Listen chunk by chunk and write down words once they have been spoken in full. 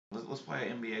let's play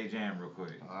an NBA Jam real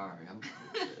quick. Alright, I'm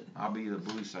I'll be the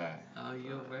blue side. Oh,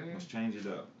 you over there? Let's change it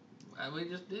up. We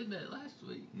just did that last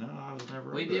week. No, I was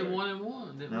never. We did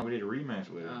 1-1, didn't we? No, we did a rematch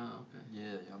with it. Oh, okay.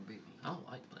 Yeah, y'all beat me. I don't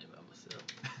like playing by myself.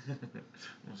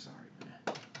 I'm sorry,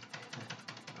 man.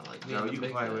 I like being Joe, the you can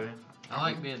big play guy. with it. I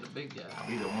like being the big guy. I'll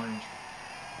be the orange.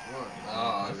 What?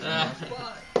 Oh, that's my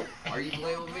spot. Are you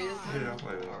playing with me this time? Yeah, I'll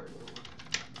play with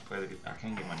it. I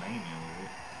can't get my name in with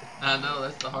it. I know,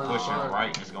 that's the hardest Pushing part. right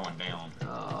and it's going down.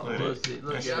 Oh, Look at look, it.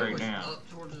 look That's at straight it. down. Up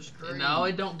towards the screen. No,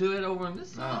 it don't do it over on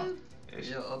this No. side. It's,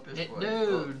 Yeah, up this way.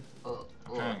 Dude. Up,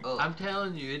 I'm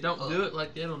telling you, it don't do it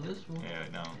like that on this one. yeah,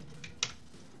 no.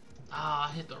 Ah,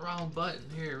 I hit the wrong button.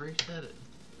 Here, reset it.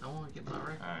 I want to get my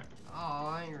record. Alright. Oh,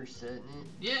 I ain't resetting it.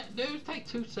 Yeah, dude, take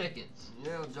 2 seconds.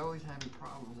 Yeah, Joey's having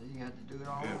problems. You have to do it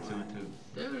all Good, over.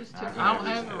 2-2. Dude, it's too, I I don't gotta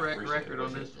have a reset, record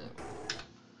on reset. this one.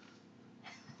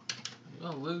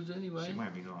 I'm gonna lose anyway. She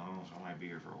might be going home, so I might be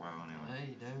here for a while anyway.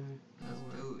 Hey, dude, let's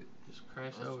do it. Just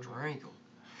crash Let's over. drink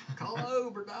 'em. Call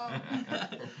over, dog.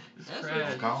 Just That's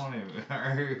crash. I'm calling him.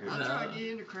 I No. try to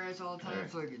get him to crash all the time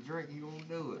so I can drink. He won't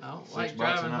do it. I don't $6 like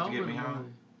driving enough to home get me in the home?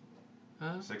 morning.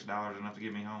 Huh? $6 enough to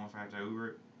get me home if I have to Uber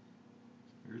it?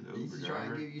 You're the Uber He's trying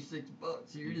driver. to give you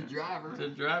 $6. You're Yeah. the driver. To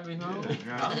drive me home? Yeah,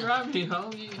 drive I'll me. drive you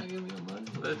home. You ain't gonna give me no money.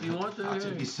 But if you want to, I'll here.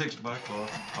 take you $6 for.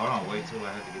 Hold on, wait till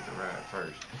I have to get the ride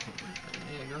first.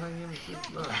 Yeah, go ahead and give me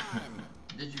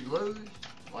 $6. Did you lose?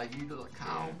 Like you like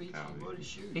Kyle Yeah, beat you? Kyle beat What me. did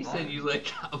shoot? He said you let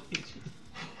Kyle beat you.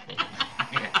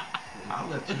 I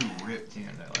let you rip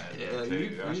 10 that last Yeah, one, too.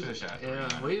 you I should have shot 3.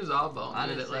 yeah, we was all bone. I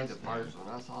Did didn't it see last the time. first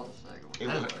one. I saw the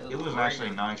second one. It was actually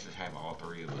nice to have all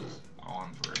 3 of us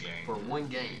on for a game. For one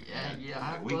game. Yeah.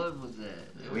 How fun was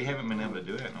that? We haven't been able to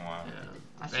do that in a while. Yeah.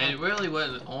 I shot, And it really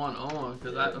wasn't on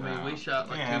because I mean No. we shot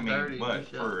like Yeah, I mean, 230. but you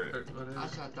shot for- whatever. I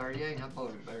shot 38 and I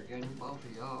voted a better game than both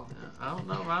of y'all. Yeah, I don't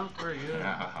know. Mine's pretty good.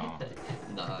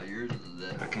 Nah, yours is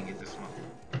I that. can't get this smoke.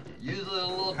 Use a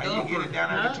little How you dumper. get it down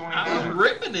there to Huh? I was 25?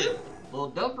 ripping it.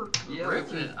 Little dumper. Yeah,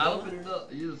 Ripping just it. dumping it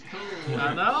up. Use cool.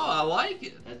 I know. I like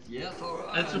it. That's yes,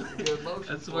 alright. That's, That's a good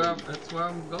motion. that's for where you. that's where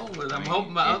I'm going with it. I'm I mean,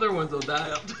 hoping my if- other ones will die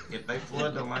out. If they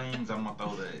flood the lanes, I'm gonna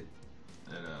throw that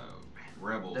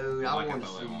Rebel. Dude, I like want to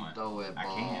throw see that you one. throw that I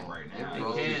ball. can't right now. It You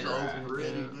rolls can't. so Yeah. pretty,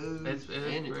 Yeah. dude. It's and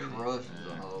it pretty. crushes the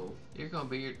Yeah. hole. You're gonna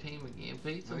be your team again.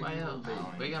 Beat Who somebody you else.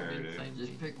 gonna beat? We gotta I be don't the even same Just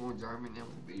team. pick one German and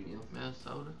we'll beat him.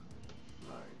 Minnesota.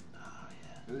 Right. Oh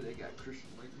yeah. Who they got? Christian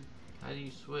Laettner? How do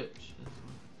you switch?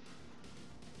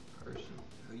 Person.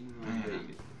 Who you Man, gonna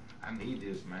beat? I need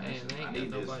this, man. Man, they I ain't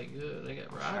need got this. nobody good. They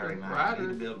got Saturday Ryder. night, I need to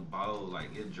Ryder. build a bowl,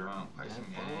 like get drunk, play some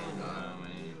Have games. fun, You know dog. what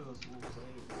I mean?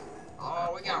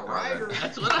 Oh, we got Ryder.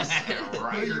 That's what I said.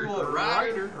 Who you want,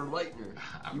 Ryder or Laettner?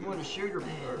 You want a shooter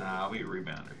or Nah, I'll be a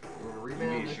rebounder. you want a Give rebound?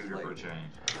 me a That's shooter for a Laettner.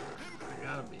 change. I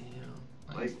gotta be him.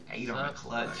 Like, he's 8 on the Sucks,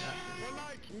 clutch.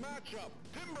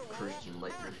 Christian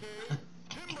Laettner.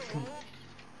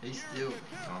 He's still.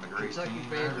 On the great Kentucky team.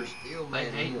 fans are still They mad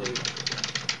at hate him. Duke.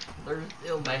 They're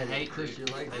still They mad hate at Christian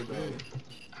Duke. Laettner. They though. do.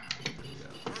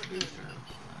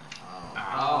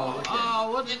 Oh, look at him.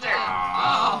 Oh, what is that?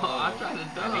 Ah. Oh, I tried to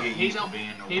I dunk. think it He used to don't. be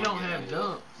in the He one don't guy. have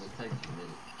dunks. It takes a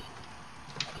minute.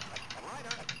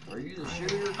 Are you the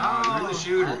shooter? Oh, you're the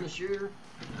shooter. I'm the shooter.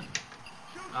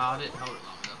 Oh, I didn't hold it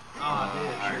long enough. Oh, I did.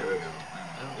 Alright, here we Sure. go.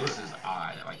 Man, This is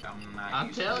odd. Like, I'm not I'm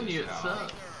used to telling this you, it at all.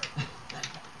 sucks.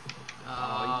 Oh,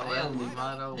 Oh, he that found was him.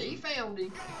 wide open. He found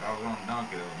him. If I was gonna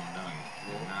dunk it, I was gonna dunk it.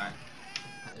 Yeah. Not.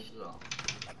 Pass it off.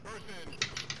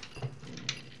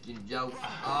 Get him, Joe.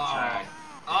 Tried.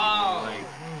 Oh. Like,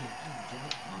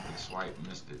 went for the swipe,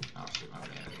 missed it. Oh shit, my bad.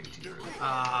 I gave it too early.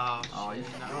 Oh, Oh, you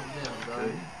shit. should drop down, bro.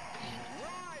 Couldn't.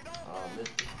 Oh,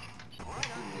 missed it. Give me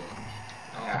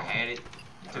I had it.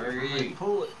 You that. took it There from he is. me.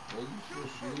 Pull it. Well, you still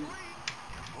shoot it.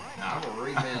 I'm Nah. a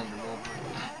rebounder,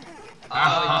 motherfucker. Oh. Oh,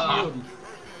 he killed him.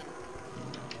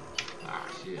 Ah,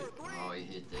 shit. Oh, he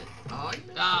hit that. Oh, he missed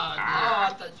it. Ah, Oh,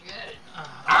 I thought you had it.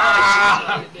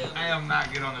 Ah! I am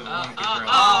not good on this one controller.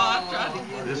 I tried to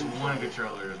get This one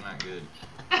controller is not good.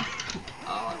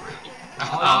 Oh,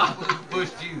 Oh,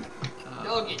 pushed you.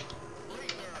 dunk it.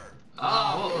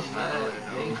 Oh, what was Oh, that?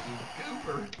 no.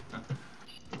 Cooper.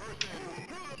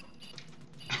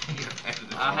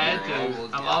 I had to.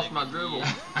 Almost I got lost it. my dribble.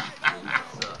 Yeah.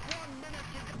 So,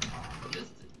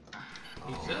 Missed it.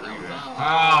 he said I was out.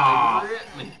 Oh. He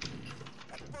ripped me.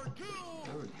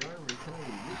 That was German telling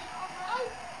me.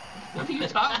 What are you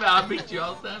talking about? I beat you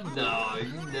all the time. No,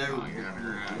 you never. Oh, you're under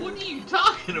right. What are you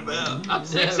talking about? I'm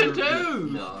 6 Never and 2.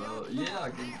 No, yeah, I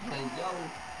can play Joe.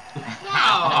 No,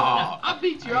 I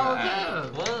beat you all the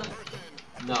time. What?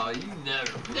 No, you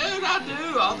never. Dude, I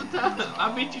do all the time.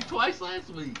 I beat you twice last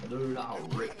week. Dude, I'll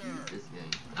rip you this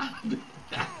game. I beat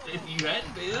You had to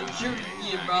be. Shoot it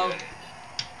he's again, not bro.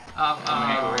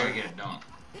 good. We're gonna get a dunk.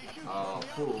 Oh,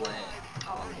 pull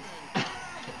that.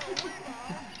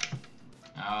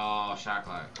 Oh, shot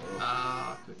clock.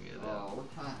 I couldn't get it out. Oh,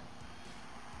 what time?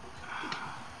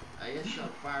 I guess that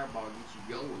fireball gets you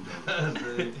going,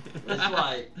 though. Dude. It's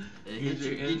like, it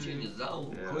gets you in the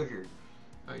zone quicker.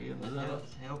 Are you in the That zone?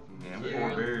 helps helping. Yeah, before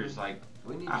beers, like,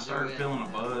 I started feeling a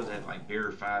buzz at at like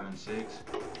beer 5 and 6.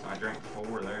 So I drank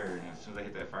 4 there, and as soon as I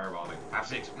hit that fireball, like 5,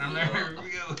 6, I'm there, here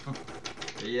we go.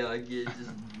 Yeah, it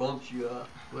just bumps you up.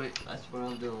 Wait. That's what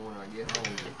I'm doing when I get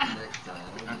home next time.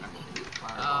 I'm just gonna hit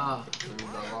fireball as soon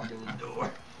as I walk in the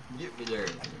door. Get me there.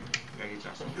 Gotta get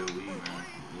y'all some good weed, man.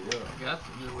 Yeah. Got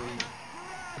some good weed.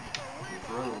 It's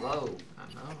running low. I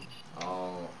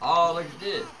know. Oh, look at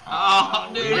this. Oh,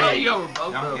 dude, we there you go. Both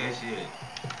Don't of that them. shit.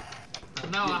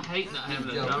 No, I hate not having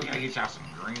a We dunk. gotta get y'all some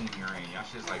green urine. Y'all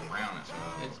shit's like brown and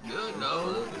stuff. It's good,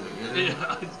 though.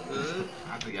 Yeah, it's good.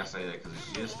 I think I say that because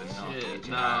it's just enough to Shit, get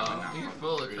you high, but no, not you're fucking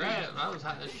full of crazy. crap. I was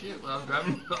high as shit when I was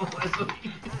driving home last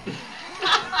week.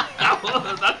 I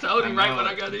was. I told him right when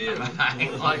I got in. I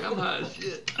was like, I'm high as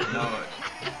shit. I know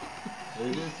it.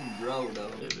 It is some grow,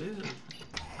 though. It is.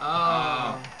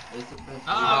 Oh. It's the best.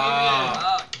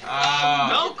 Oh, give me that.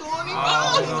 Dunk on him.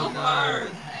 Oh, Oh, so far.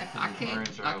 What's happening? I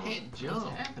can't What's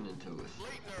jump. happening to us?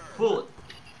 Pull it.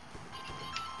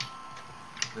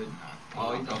 Couldn't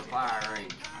Oh, he's on fire,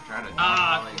 ain't he? I tried to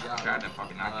Ah, he I got tried it. to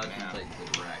fucking knock him down. Take it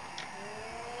to the rack.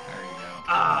 There you go.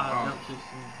 Ah, jump too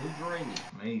soon. Who's ringing?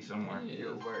 Me somewhere. Yeah.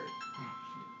 Your word.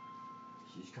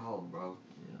 She's calling, bro.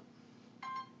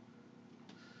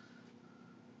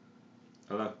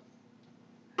 Hello.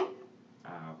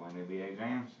 When they be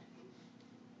exams?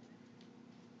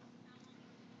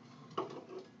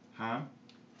 Huh?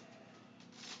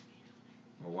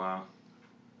 A while.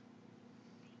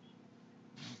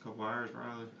 A couple hours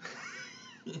probably.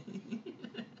 He's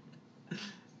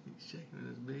shaking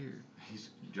his beard.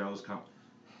 Joe's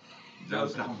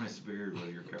combing his beard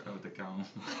with the comb.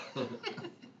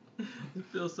 It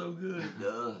feels so good. It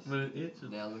does. But it itches.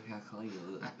 Now look how clean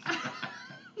it looks.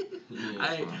 What did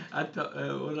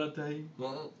I tell you?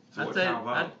 Well, So what's y'all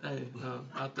vote?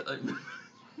 I tell you.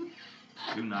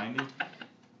 290?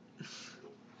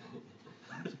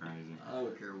 That's crazy. I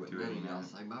don't care what name y'all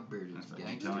say. My beard is That's like you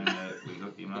gangster. tell him that we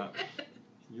hooked him up.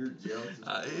 You're jealous.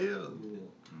 I am.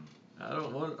 Yeah. I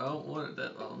don't want it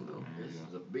that long though. There This you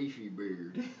is a beefy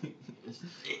beard. It's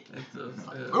thick. It's a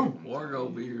Oh.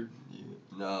 Wargo beard.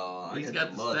 No, I He's got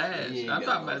got the mustache. stash. He ain't I'm got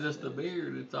talking no about just the stash.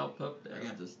 beard. It's all puffed I out.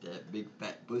 got this that big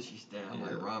fat bushy stash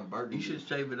like Yeah. Ron Burgundy. You should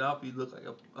shave it off. You look like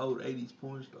an old '80s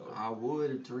porn star. I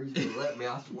would if Teresa would let me.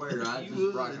 I swear, I You just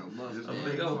would. rock a mustache. A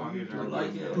big old I'll get I your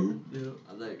like voice it. down. Yeah.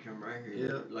 I let it come right Yeah.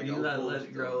 here. Like You old gotta let porn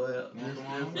it grow out. Yeah, come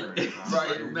on over.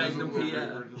 Right, Magnum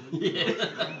PI.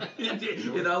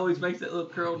 Yeah. It always makes that little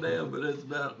curl down, but it's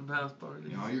about the house party.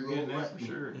 You know, you're getting that for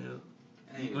sure. Yeah.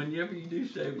 Hey, Whenever you do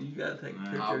shave it, you gotta take a I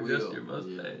picture I of will. just your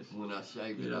mustache. Yeah. When I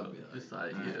shave it, You I'll know, be like, just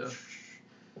like, Alright. yeah.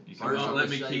 You First, come let on.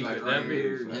 me shave keep like it. right That'd be.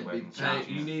 here, So that'd wait be and Hey, chop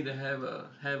you need to have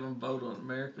them vote on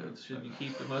America. Should you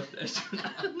keep the mustache?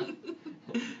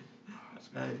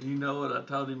 Hey, you know what I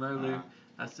told him earlier?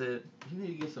 I said you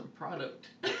need to get some product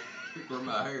for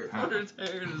my hair. for his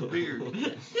hair and his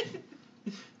beard.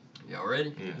 Y'all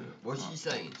ready? Yeah. What's she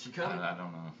saying? She coming? I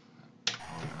don't know.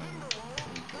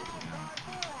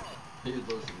 He was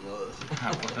listening to us.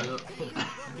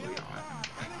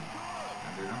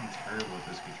 Dude, I'm terrible with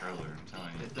this controller, I'm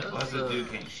telling you. It does Plus, this suck.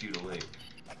 dude can't shoot a lick.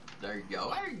 There you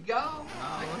go. There you go.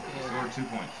 Oh, look at Scored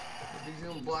 2 points. If he's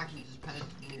gonna block, he just passes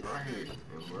me right here.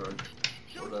 And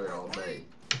we're there all day.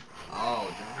 Oh,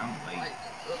 I'm late.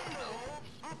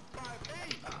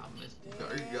 I missed it.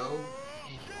 There you go.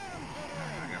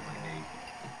 I got my D.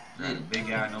 Got a big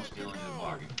guy, no stealing, just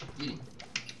blocking. Get him.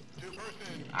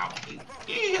 Ow.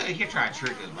 He tried to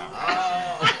trick us about Oh.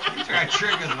 passing it. He tried to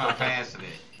trick us about passing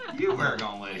it. You weren't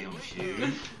gonna let him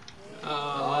shoot.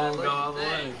 Oh, let him go all the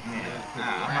way. Yeah. Nah,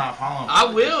 I'm not falling for I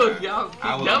it will this if y'all time. keep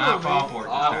I will doubling not me. fall for it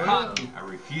this I time. will. I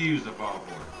refuse to fall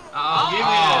for it. Oh, give me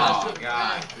That's that. what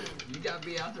God. bastard. You gotta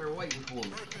be out there waiting for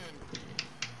me.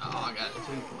 Oh, I got 2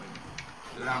 points.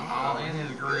 Dude, I'm all in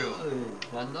his grill.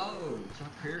 I know.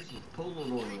 Chuck Pearson's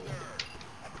pulling on him.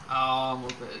 Oh, I'm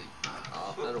with it.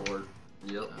 Oh, that'll work.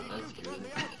 Yep, that's good.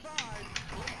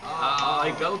 Oh,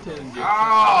 he goaltended. Oh,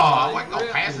 I wasn't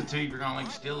gonna pass it to you. You're gonna let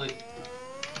him steal it.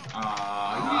 You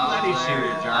let him shoot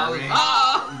it, Jarvis.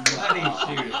 Let him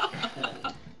shoot it.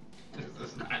 This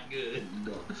is not good.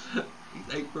 He's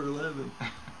 8 for 11.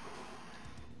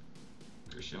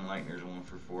 There's Christian Laettner's 1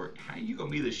 for 4. How you gonna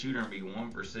be the shooter and be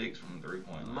 1 for 6 from the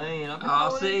 3-point line? Man, I've been Oh,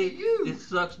 going see, into you. it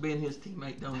sucks being his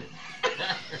teammate, don't it?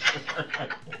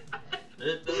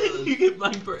 It does. You get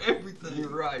blamed for everything. You're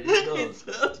right, it does. It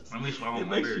does. Let me swallow It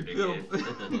my makes beer, you feel,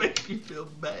 dickhead. it makes you feel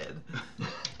bad.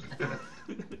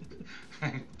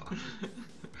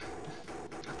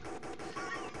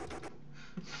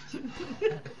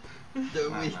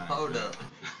 Dude, hold up.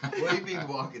 We be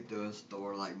walking through a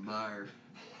store like Meyer.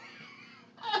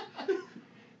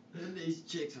 And these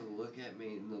chicks will look at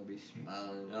me and they'll be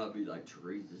smiling. And I'll be like,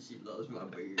 Teresa, she loves my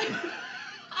beard.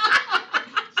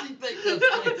 She thinks that's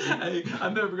funny. Hey, I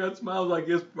never got smiles like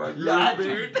this before I grew Yeah, a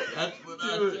beard. that's what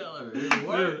I Do it. tell her. It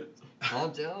works.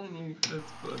 I'm telling you.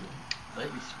 That's funny. They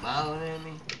be smiling at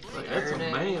me. Like, that's a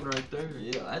staring at me. man right there.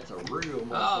 Yeah, that's a real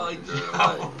Oh, motherfucker. he threw it Oh.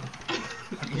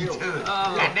 away. You do it.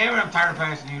 Oh. God damn it, I'm tired of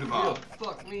passing you the He'll ball.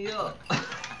 fuck me up.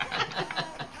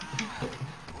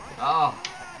 Oh.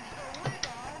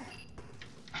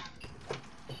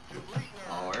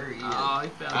 Oh, there he is. Oh, he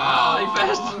found Oh, he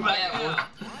passed him back that out.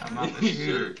 I'm not the He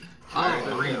shooter. should.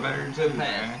 Oh, three's better than 2, Good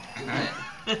man. pass.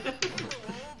 Good pass.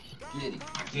 Get him.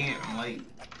 I can't, I'm late.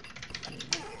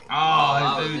 I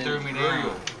Oh, was this dude in threw his me grill.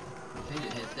 down. He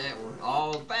didn't hit that one.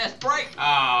 Oh, fast break.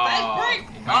 Oh. Fast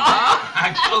break.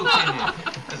 I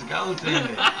goaltended. That's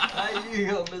goaltended. How you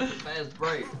gonna miss a fast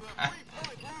break?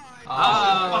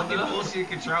 Oh, fucking no. bullshit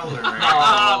controller, man.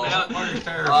 Oh, This fucker's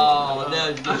terrible. Oh, now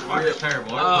you This just fucker's ripped.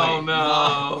 terrible. Oh, Wait.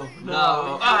 no.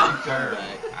 No. Fucking Oh. terrible.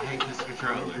 I hate this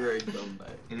controller. Great comeback.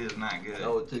 It is not good.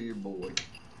 Throw it to your boy.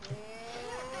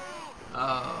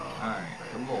 Oh. Alright.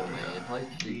 Come on, man. Play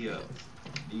the D up. defense.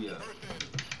 D up.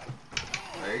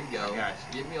 There you go. I got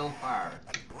you. Get me on fire.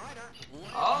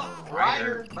 Oh,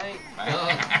 Ryder. Ryder. Bang.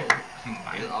 Bang.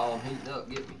 Oh, I'm heating up.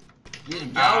 Get me. Get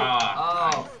him. Go. Oh.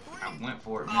 Oh. I went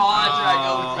for it. Oh, that's right.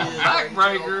 Go with you.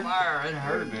 Backbreaker. On fire. It Would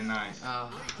hurt have been nice.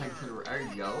 Take it to the. There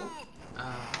you go.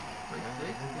 Pretty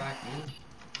thick. Back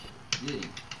in. Get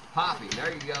him. Pop him.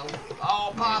 There you go.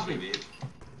 Oh, pop him. Bitch.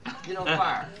 Get on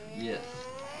fire. Yes.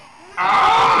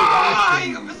 Ah!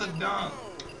 You missed a dunk.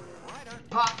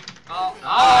 Pop. Oh.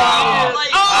 Oh. Late.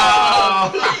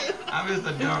 Oh. Late. I missed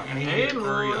a dunk and he hit And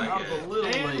three one. like I was a that. little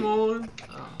And late. one.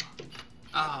 Oh,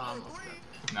 almost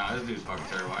got Nah, this dude's fucking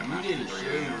terrible. I'm You not need a shooting shooter,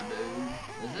 three right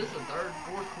dude. Is this a third,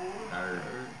 fourth quarter? now.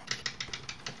 Third.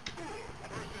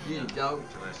 Get him, Joe.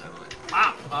 So that's that way.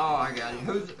 Ah! Oh, I got him.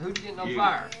 Who's getting on You.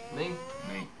 fire? Me?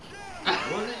 Me.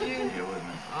 Was it you? Yeah, it was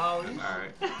me. Oh, That's you.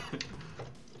 alright.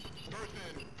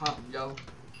 Pop him, Joe.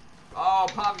 Oh,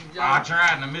 pop him, Joe. I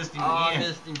tried and I missed him Oh, I again.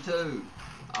 missed him too.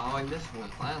 Oh, I missed one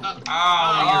finally. Oh,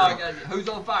 I you're got you. Who's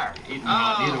on fire?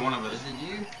 neither one of us. Is it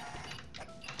you?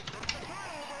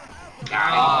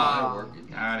 Got him. Oh, that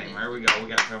worked. Got him. There we go. We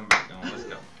got to come back on. Let's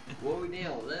go. What we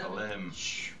down? 11? 11.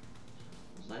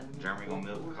 Jeremy gonna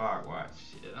milk the clock. Watch.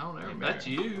 shit. I don't know. That's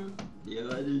you. Yeah,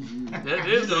 that is you. That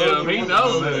is the him. only He one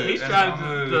knows that it. does He's That's trying my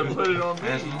to move. put it on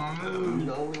That's me. my You're move.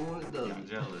 the only one that does I'm it.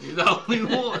 jealous. He's the only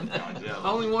one. I'm jealous. The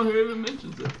only one who even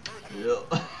mentions it. Yep.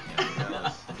 Yeah, I'm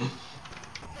jealous.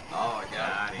 Oh, I got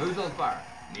Got it. him. Who's on fire?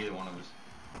 Neither one of us.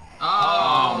 Oh,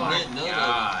 Oh, my none of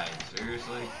God.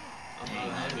 Seriously? He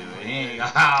ain't gonna do it. He ain't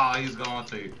gonna. Oh, he's going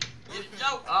to. Get it,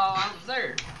 Joe. Oh, I was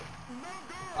there.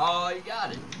 Oh, you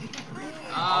got it.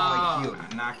 Oh, I killed him.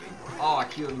 I knocked him. Oh, I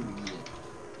killed him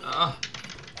again.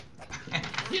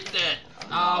 hit that.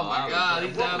 No, Oh my I was God, there.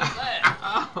 he's What out was of that?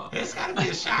 Oh. It's gotta be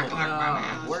a shot clock by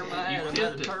now. Where am I You at? I'm at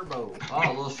tipped a it. turbo. Oh, a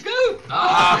little scoop.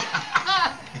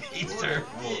 Oh. He's terrible.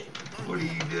 What are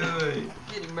you doing?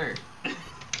 Get him there.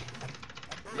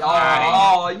 Got him.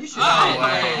 Oh, you should Oh, have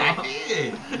I hit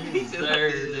did. that. You was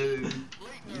there, dude.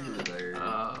 You were there.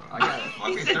 I got it.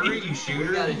 Fucking three, you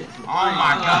shooter. gotta hit some Oh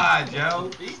my threes. God,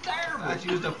 Joe. He's I terrible. thought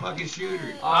you was the fucking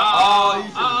shooter. Oh, you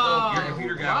should have Your done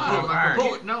computer that. guy was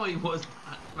on fire. No, he was.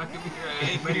 My computer.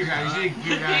 Hey, computer guy, you see,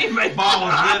 computer guy, He made- ball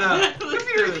was lit up. Let's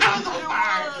Computer do it. guy was on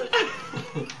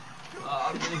fire. Oh,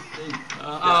 I'm missed deep.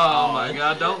 Oh my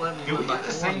God! Don't let me Can we win by get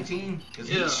the same team? Because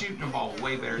Yeah. he's shooting the ball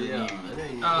way better than Yeah, you. it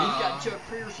ain't- he's got Chuck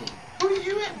Pearson. Who are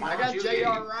you at? I got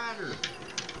J.R. Ryder.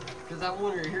 Because I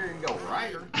wanted to hear him go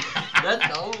Ryder. That's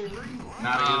the only reason.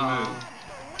 Not a good move.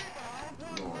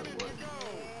 No, it wasn't.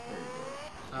 There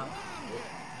you go.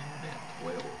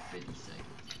 12 or 50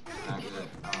 seconds. Not good.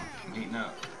 I'm heating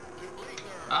up.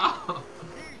 Oh.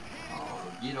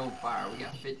 Oh, get on fire. We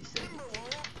got 50 seconds.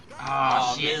 Oh,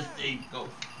 I shit. missed him. Go.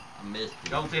 I missed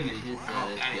him. Go, Timmy. He hits Oh, that got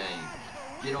this it. game.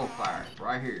 Get on fire.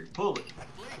 Right here. Pull it.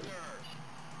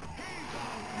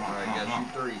 Alright, Come on, got come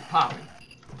you three. Pop him.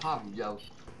 Pop him, Joe.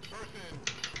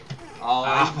 Oh,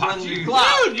 Ah, he's fuck running the you.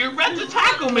 clock. Dude, you're about to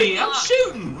tackle me. I'm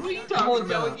shooting. What are you Come talking on,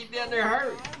 Joe. about? Get down there.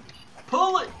 Hurry.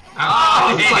 Pull it!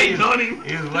 Oh, he's waiting on him.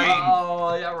 He was waiting.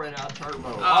 Oh, y'all ran out of turbo.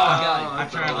 Oh, I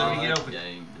tried to let me get open.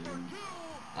 Dang, dude.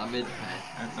 I meant to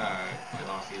pass. That's alright. We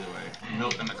lost either way.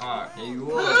 Milking the clock. Yeah, you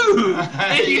was.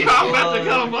 Hey, I'm about to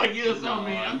come like this on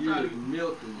me. I'm You're trying to.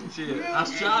 milking it. Shit, I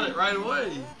shot it right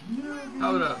away.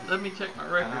 Hold up, let me check my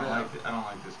record out. I don't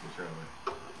like this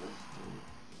controller.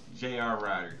 J.R.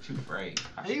 Ryder, 2 for 8.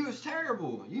 He was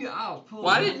terrible. I was pulling.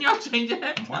 Why didn't y'all change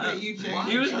it? Why didn't you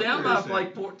change He was it? down by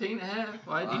like 14 and a half.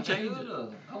 Why didn't you change it?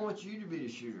 I want you to be the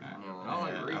shooter from now on. I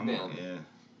like rebounding.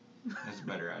 Yeah. That's a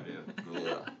better idea.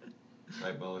 Yeah.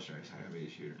 Like bullet strikes, I gotta be a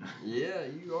shooter. Yeah,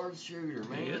 you are the shooter,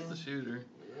 man. He is the shooter.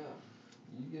 Yeah.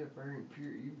 You get up there and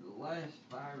pure. You the last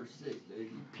 5 or 6, dude. You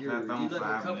pure. I've thrown You let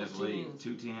 5 a in this couple league. tens.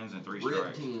 2 10s and 3 Rip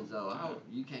strikes. tens though.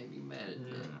 You can't be mad at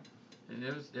that. And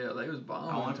it was, they was bombing.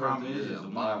 The only problem is Yeah, the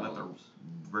one I let the bombs.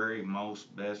 very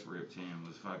most best rip 10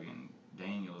 was fucking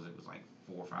Daniels. It was like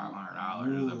 $400 or $500.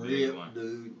 It was a big Rip, one.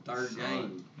 dude. Third So,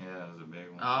 game. Yeah, it was a big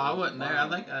one. Oh, I wasn't there. I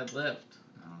think I left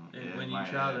Yeah, when you might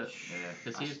shot have. it. Yeah.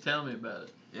 Because he was telling me about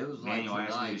it. It was like Daniel asked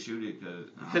me to tonight. shoot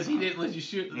it Because he didn't let you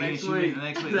shoot the He next didn't shoot week. it the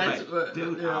next week. That's Like, what,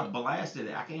 dude, yeah. I blasted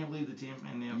it. I can't believe the 10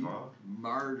 pin didn't fall.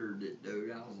 Murdered it,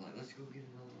 dude. I was like, let's go get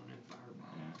another one in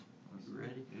fireball. Yeah. You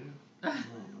ready? Yeah. Come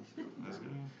on, let's go. Let's go.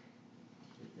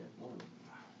 Get that one.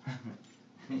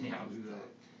 Yeah, I'll do that.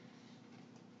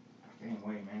 I can't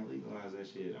wait, man. Legalize that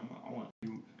shit. I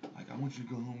want you to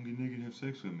go home and get naked and have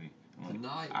sex with me. I'm like,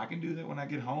 Tonight. I can do that when I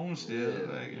get home still.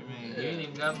 Yeah. Like, I mean, You ain't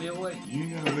even got to be awake. you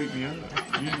ain't gotta wake me up.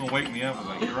 You ain't gonna wake me up. I was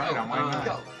like, you're right. I might Go. not.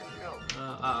 Go.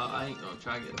 I ain't going to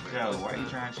try to get awake. Joe, why are you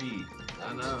trying to cheat?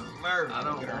 I know. Murder. I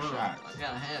don't Get our want to. shots. I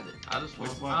gotta have it. I just Which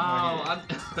want. one do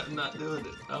I I'm not doing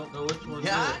it. I don't know which one's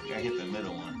God. it. Gotta hit the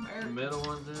middle one. The middle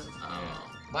one's it?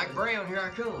 Oh. Mike Brown, here I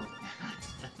come.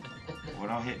 What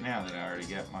I'll hit now that I already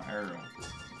got my arrow.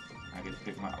 I get to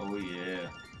pick my. Oh yeah.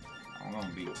 I'm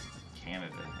gonna beat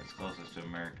Canada. That's closest to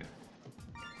America.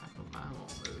 I put mine on,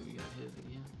 bro. You got hit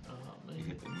again? Oh, You man.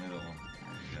 hit the middle one.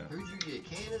 There you go. Who'd you get?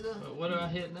 Canada? But what do I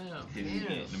hit now? Hit it again.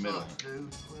 Canada The middle sucks, one.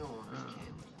 dude. We don't want this Oh. Canada.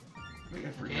 We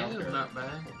got free Canada's healthcare. not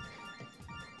bad.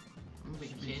 I'm a big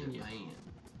She's a Kenya. man.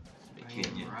 Big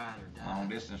Kenya. Ride or die. Long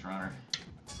distance runner.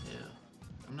 Yeah.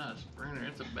 I'm not a sprinter.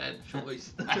 It's a bad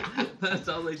choice. That's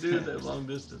all they do is that long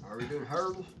distance. Are we doing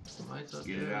hurdles? Mine's up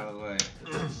Get it there. out of the way.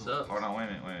 It sucks. Hold on, wait a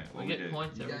minute. What We we get do?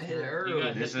 points You every gotta hit it time. early. You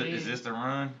gotta This hit is these. this the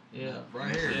run? Yeah.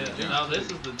 Right here. Yeah. Jump. No,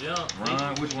 this is the jump.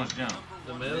 Run. Which one's jump?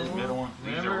 The middle The one. middle one.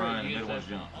 These are Remember? run. The You middle get one's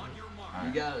that- jump. You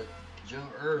Alright. gotta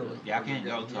jump early. Yeah, I or you can't go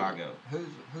gotta till hit I it. go.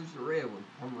 Who's the red one?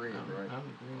 I'm red, I'm right?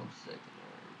 green. I'm second.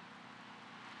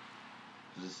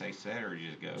 Does it say set or you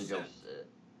just go? Alright. You go set.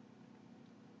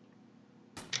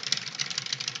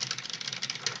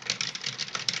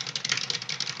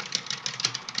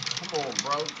 Come on,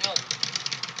 bro. Jump.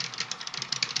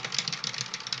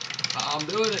 I'm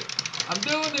doing it. I'm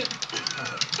doing it.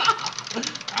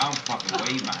 I'm fucking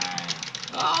way behind.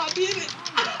 Oh, I did it.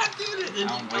 I did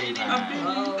it. I'm way I behind. beat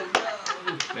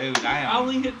Oh, Dude, I I am.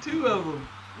 only hit 2 of them.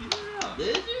 no.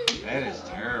 Did you? That is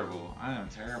terrible. I am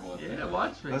terrible at Yeah, that.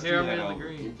 watch me. Let's Here do I'm that in the over.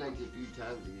 It green. takes a few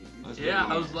times to get used Let's to do it Yeah, I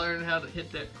again. was learning how to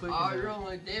hit that quick. Oh, you're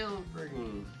only down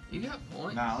freaking. You got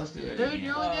points. Nah, let's do that Dude, again.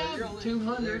 you're only Oh, you're down only-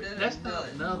 200. dude, that That's ain't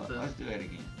not nothing. Let's nothing. do that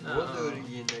again. We'll do it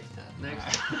again next time.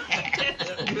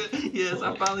 Next time. Yes,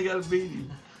 I finally got to beat you.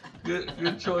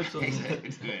 Good choice on Let's do that.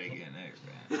 it again next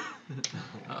time.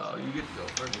 Oh, you get to go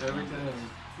first every time.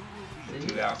 The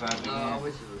 2 outside No, I again.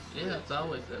 wish it was. Yeah, it's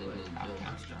always that way. I'm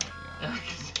kind of strong. I Yeah.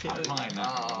 can see I'm it. fine Oh, now.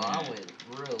 I went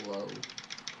real low.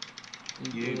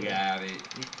 You did. got it.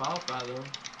 You qualify though.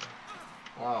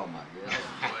 Oh my god.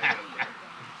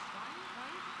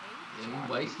 Yeah,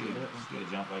 you wasted it. Just gonna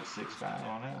jump like 6'5"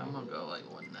 on that. I'm gonna go like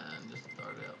 1.9 just to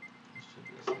start out. It should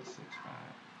be a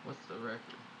 6'5". What's the record?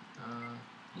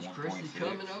 Is 1.6. Chrissy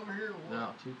coming over here or what?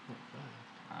 No, 2.5.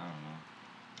 I don't know.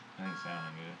 That ain't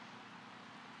sounding good.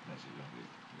 That shit gonna be.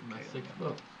 My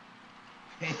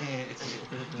okay,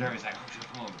 $6. Jeremy's like, oh shit,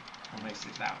 come over. I'll make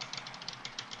 6,000.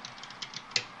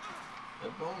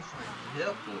 That bonus was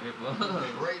helpful. It was.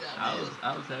 Great idea.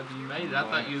 I was happy you made it. I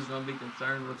thought you was gonna be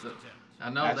concerned with the. I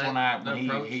know That's that. when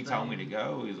the approach he told me thing. to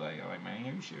go. He's like, man,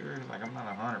 are you sure? He's like, I'm not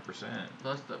 100%.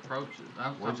 Plus the approaches. I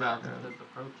was Where'd talking y'all about go? the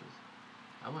approaches.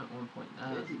 I went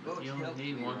 1.9. 50 bucks You only helps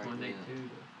need me right 1.82 now. to.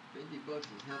 $50 is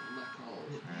helping my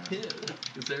cause. Yeah,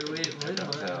 because they're way That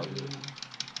sounds money. good.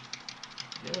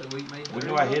 Yeah, we made. When 30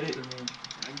 do I hit bucks it? and then-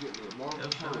 I can get me a marble They'll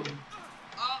show pearl. you.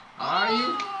 Are you?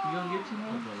 You gonna get you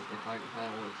one? Okay, if I can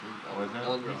find one cheap, What is that?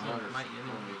 under He's 100. might get I'm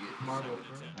gonna a get marble.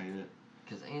 Like that.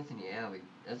 Because Anthony Alley,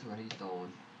 that's what he's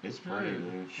throwing. It's pretty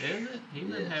good. Isn't it? He's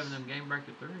been Yes. having them game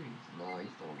breaker threes. No, he's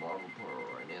throwing marble pearl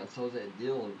right now. So is that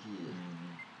Dylan kid.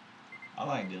 I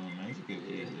like Dylan, man. He's a good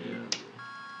kid, dude.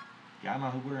 Yeah, I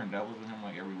know who we're in doubles with him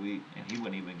like every week, and he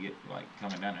wouldn't even get like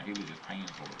coming down there. He was just paying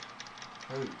for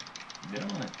it. Who?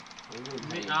 Dylan.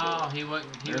 Oh, he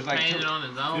wasn't. He was like paying it on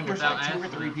his own dude, there's without like 2 or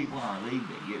asking 3 us. people in our league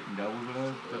that get in doubles with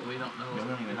us. But we don't know They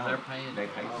don't even if know. they're paying. They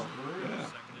pay for it. Yeah.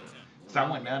 So I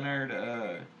went down there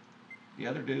to, the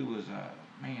other dude was,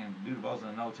 man, dude who was in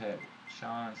the notes had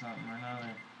Sean something or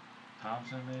another.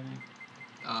 Thompson, maybe?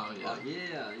 Oh,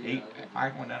 yeah. I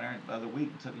went down there the other week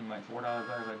and took him like $4. I was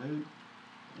like, dude,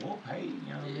 we'll pay, you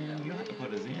know what I mean? You don't have to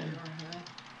put us in.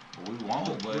 Well, we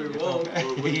won't, but it's okay.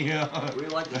 But Yeah. we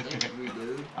like to think we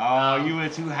do. Oh, you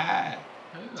went too high.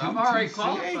 I've already 2.26?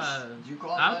 qualified. Did you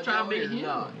qualify? I'm trying to beat Joey, or him.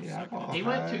 not? Yeah, I qualified. He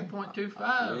went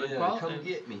 2.25. Yeah, come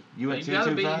get me. You went You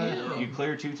gotta beat 2.25? him. You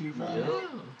cleared 2.25? Yeah,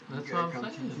 that's You what gotta I'm come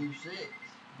saying. 226.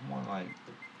 I'm more like,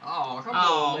 Oh, come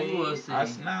Oh, on, man. wussy.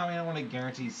 no, I mean, I want to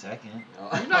guarantee second.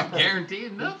 You're not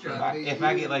guaranteeing nothing. If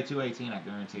I get like 218, I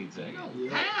guaranteed second.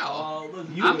 How? Oh, look,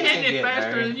 You I'm can't hitting it get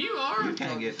faster there. than you are. You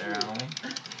can't get there,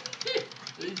 homie.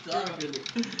 He's talking.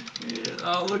 Yeah.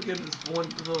 Oh, look at this one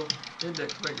little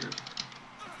index finger.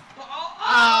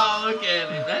 Oh, look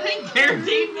at it. That ain't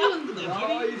guaranteed nothing.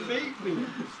 Oh, he beat me.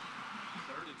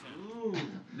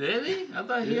 Did he? I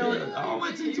thought he only. Oh,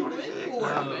 went He went 226. for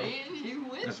it, Oh. man. He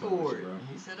went That's for what it. it is,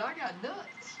 He said, I got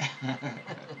nuts.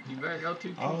 You better go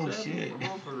 227. Oh, shit. We're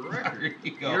going for the record. There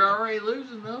you go. You're already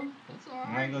losing though. That's all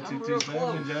I right. ain't go I'm real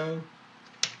 227, close. Joe.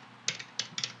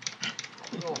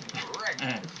 I'm going for the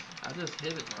record. I just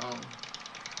hit it wrong.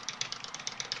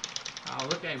 Oh,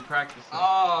 look at him practicing.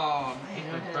 Oh, He's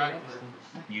man. been practicing.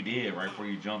 You did, right before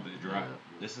you jumped it, dropped. Yeah.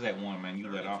 This is that one, man. You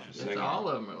let off a It's second. all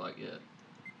of them are like that.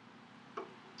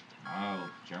 Oh,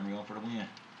 Jeremy going for the win.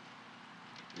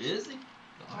 Is he?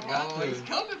 I got to. He's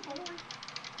coming for me.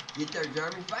 Get there,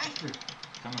 Jeremy, faster.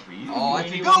 Coming for you. Oh, You it's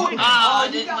ain't a even go. win. I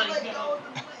You didn't got let let go. go of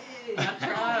the leg. I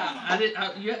tried. I did.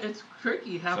 Yeah, it's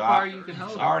tricky how So far you can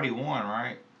hold I already won,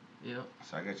 right? Yep.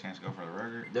 So I got a chance to go for the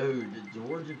record. Dude, did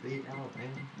Georgia beat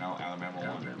Alabama? No, Alabama won.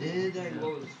 Alabama. Did they? Yeah.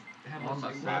 What was, how much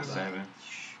Almost they won 5-7.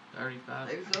 35.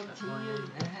 They was up That's 10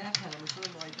 one. at halftime or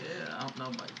something like that. Yeah, I don't know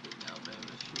about beating Alabama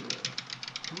this year.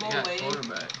 Come They on, got man.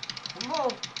 quarterback. Come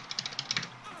on.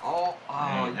 Oh,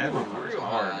 Man, that you one were was real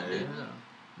hard, high, dude. didn't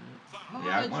Yeah. you?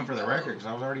 Yeah, I went for the record because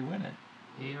I was already winning.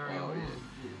 He already Oh, won.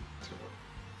 yeah.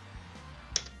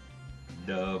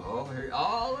 Dub. Oh, here.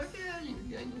 Oh, look at you.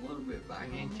 You gained a little bit back. I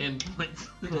gained 10 points.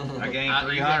 I gained You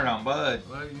 300 got- on Bud.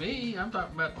 Well, me, I'm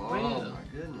talking about the Oh, win. my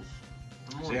goodness.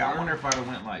 Come on, See, I Jeremy. wonder if I'd have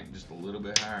went like just a little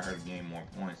bit higher, I'd have gained more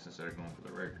points instead of going for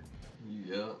the record.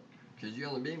 Yeah. Because you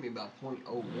only beat me by 0.01. That's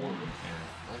what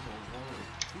Yeah.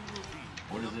 I'm saying.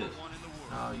 What is this?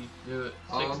 Oh, you do it.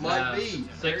 Oh, 6 it might times. be.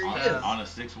 6 There he times. is. On a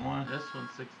 6-1? This one's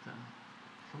 6 times.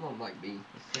 Come on, Mike B.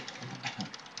 It's 6 times.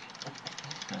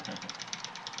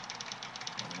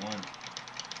 1,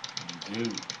 2,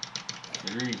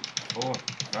 3, 4,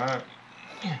 5.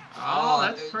 Oh,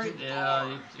 that's it's pretty. too Yeah,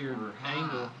 far. it's your We're high.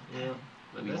 angle. Yeah.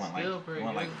 But We that's won still like, pretty we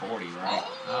won good. like 40, right?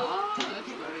 Oh, that's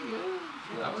pretty good.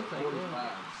 Yeah, I would take 45.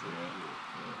 that.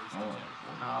 Oh,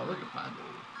 Oh, look at Pine.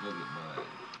 look at Bud.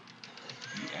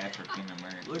 You African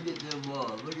American. Look at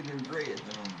them dreads.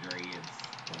 Them dreads.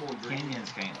 Come on, dreads.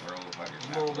 Kenyans can't throw fucking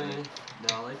Come on, shot. man.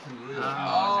 No, they too little.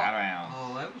 Oh, it's out of bounds.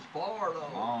 Oh, that was far though.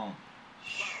 Long.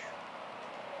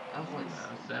 That was like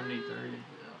 73.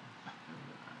 Yeah.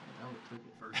 I would took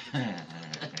it first.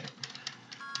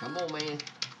 Come on, man.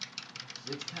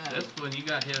 6 times. This one, you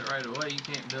got hit right away. You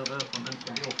can't build up on this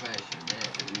one. Real faster than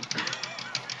that, dude.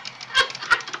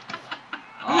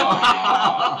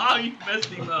 Oh, you messed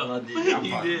him I up. did. You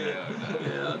fucked did. me up.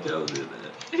 Yeah, I told you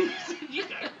that. You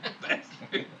got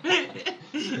bastard.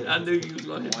 I knew you was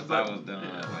going to hit the Once I button. was done,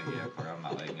 I was like, yeah, fuck, I'm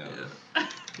not letting go. Yeah.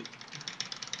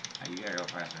 Hey, you gotta go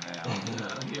faster now.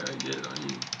 Yeah, he already did it on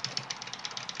you.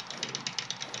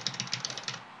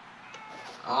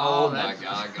 Oh, my that's-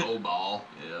 God, go ball.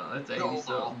 Yeah, that's Go 80 ball.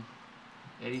 something.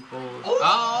 84. Oh.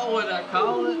 Oh, what I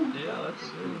call it? Yeah, that's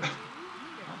good.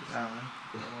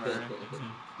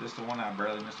 This the one I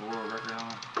barely missed a world record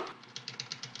on?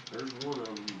 There's one of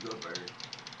them you go there.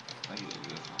 I think it was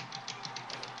this one.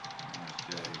 That's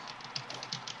Jay's.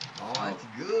 Oh, that's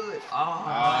good.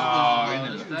 Oh, that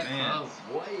in was the that fence.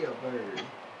 close. Way up there.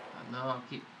 I know, I'll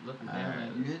keep looking down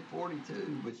at You it. hit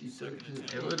 42, but you took it to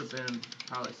the It would have been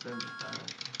probably 75.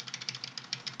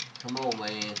 Come on,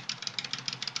 man.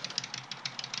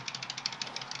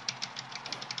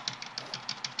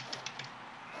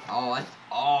 Oh,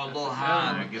 Oh, a little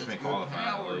high. That gets me That's good qualified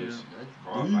at power. least. That's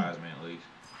Qualifies me at least.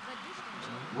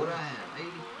 what I have, 80?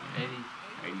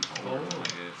 84, I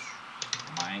guess.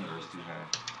 My angle is too high.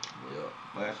 Yeah.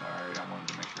 But that's alright. I wanted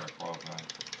to make sure I qualified.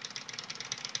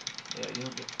 Yeah, you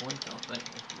don't get points, I don't think.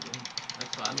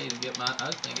 That's why I need to get my.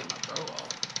 I just need to get my throw off.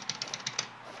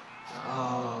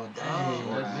 Oh, dang,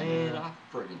 man. I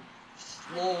freaking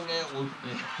swung that one.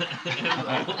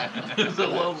 It was a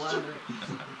low liner.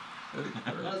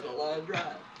 That's a line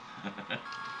drive.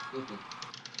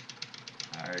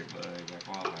 Alright, bud. Got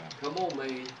qualified. Come on, man.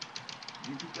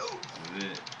 You can go. This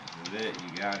is it. This is it. You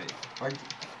got it. Right.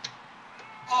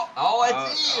 Oh,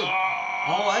 that's it.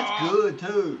 Oh, that's good,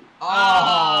 too. It was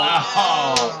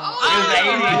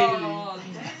 80. Oh,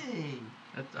 dang.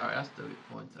 That's alright, I still get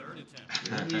points.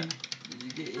 Did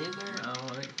you get in there? No, I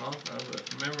didn't qualify, but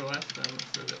remember last time I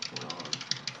still got points.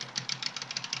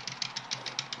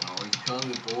 Oh, he's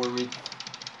coming for me.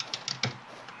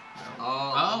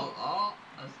 Oh,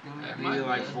 that's gonna That be might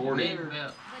like 40. Yeah,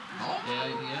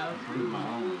 yeah. Prove my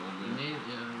own. You need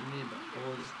about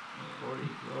 40.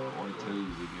 42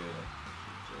 would be good.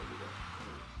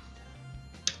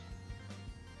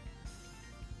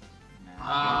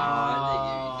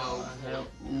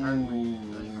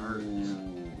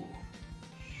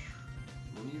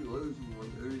 When you lose one,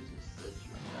 dude, it just sets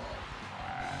you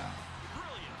Wow.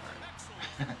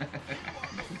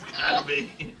 It's gotta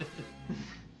be.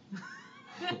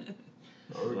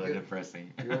 A little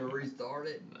depressing. You want to restart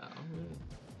it? No.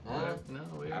 Huh? No,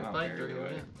 we I already don't played care 3 either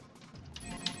way. wins.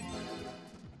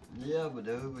 Yeah, but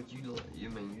dude, but you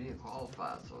didn't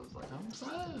qualify, so it's like I'm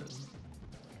close.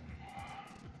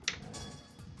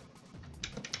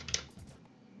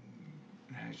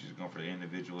 Nah, he's just going for the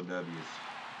individual W's.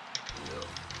 yeah.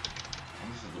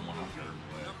 This is the one I'm terrible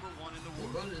at. Well,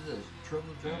 what is this?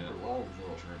 Triple jump Yeah. or long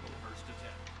jump? Triple.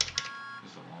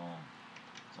 It's a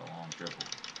long triple.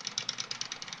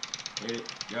 Hit it.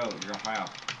 Go. You're gonna foul.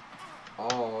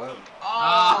 Oh,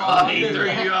 Oh, he threw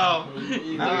you off.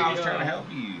 No, I was trying to help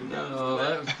you. No,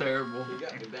 that was terrible. You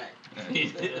got me back. He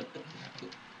did.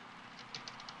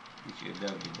 Get you a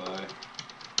W, bud.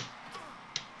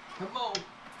 Come on.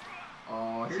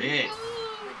 Oh, That's here it. you go.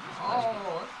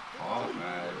 Oh,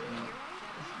 Qualified.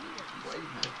 way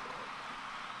past that.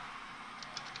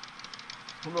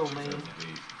 Come on, man.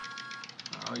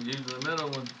 Oh, he's using the middle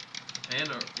one. And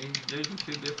he's using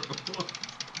 2 different ones.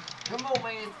 Come on,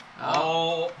 man.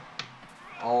 Oh.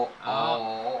 Oh,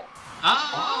 Oh,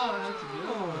 that's a good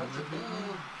one. That's a good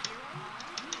one.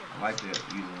 I like that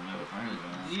using the middle finger.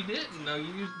 You didn't, though.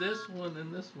 You used this one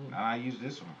and this one. No, I use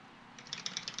this one.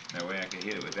 That way I can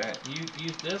hit it with that. You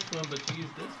used this one, but you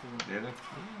used this one. Did I? Yeah.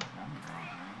 I'm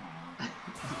wrong.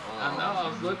 I know, I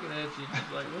was looking at you,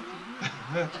 just like, what's he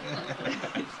doing?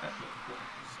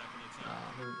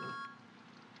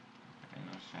 Ain't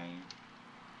no shame.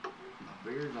 My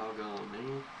beer's all gone,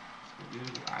 man.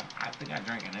 I think I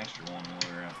drank an extra one when we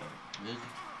were out there.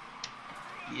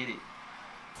 Get it.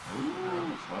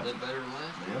 Ooh, Is that better than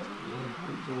last time? Yep.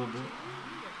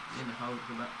 In the hole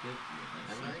for about 50, I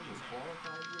Have I think. even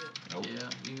qualified yet? Nope.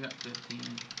 Yeah, you got 15.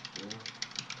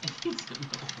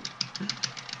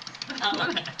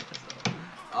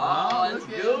 Oh, let's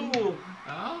look at go. him.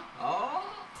 Oh, Oh.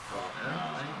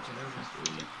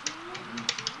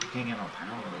 Can't get no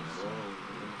power in this.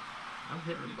 I'm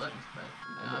hitting the buttons back.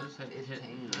 I just had to hit. I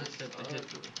just had to hit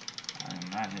the. I am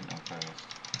not hitting no fast.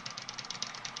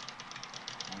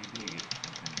 I dig it.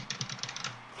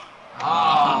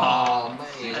 Oh,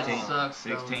 man. 16, sucks,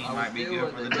 16 I might be was good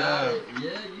for feeling the it. dub.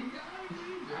 Yeah, you got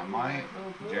it. I might.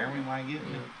 Jeremy might get me.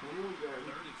 Come on,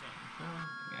 Jeremy.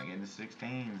 Gotta get in the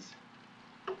 16s.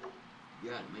 You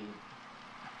got me.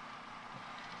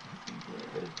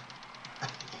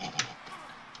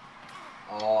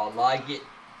 Oh, I like it.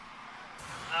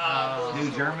 Oh.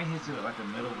 Dude, Jeremy hits it like the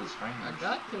middle of his fingers. I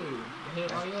got to.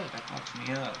 Hit all yet. That fucks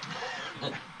me up.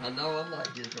 I know I'm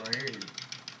like this right here.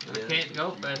 I can't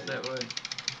go fast that way.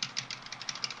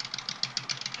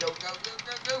 Go, go, go,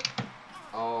 go, go.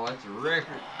 Oh, that's a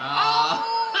record.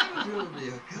 Oh. That's gonna be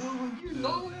a good one. You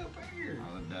know it up here.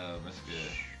 Oh, the dub. That's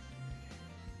good.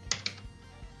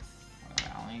 I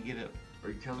only get it. Are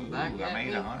you coming Ooh, back I at made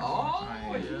me? 100. Oh,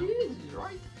 Right. he is. He's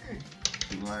right there.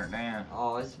 200 down.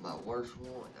 Oh, this is my worst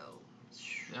one, though.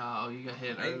 Oh, you got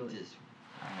hit I hate early. this.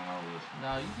 I don't know this one.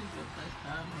 No, you did good last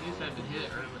time. You just had to hit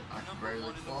early. I can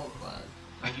barely qualify.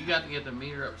 Like, you got to get the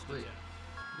meter up quick.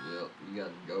 Yep, you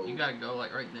gotta go. You got to go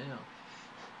like right now.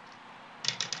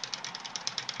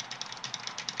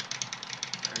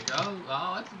 There you go.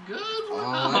 Oh, that's a good one.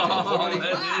 Oh, that's a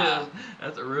that 45. is.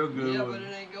 That's a real good Yeah, one. but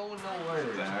it ain't going nowhere.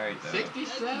 Alright,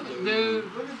 67, dude.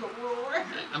 Look at the world record.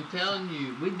 I'm telling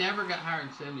you, we never got higher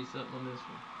than 70 something on this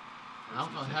one. I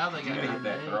don't know how they You got gotta hit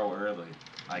that 98. throw early.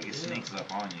 Like it sneaks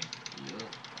up on you.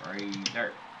 Yeah. Right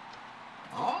there.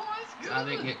 Oh, that's good. I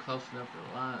didn't get close enough to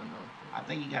the line though. I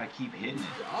think you gotta keep hitting it.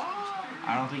 Oh.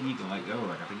 I don't think you can let go.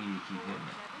 Like I think you need to keep hitting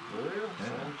it. For real?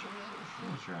 Yeah.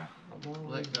 Let's try.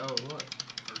 Let go of what?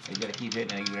 You gotta keep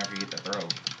hitting it even after you get the throw.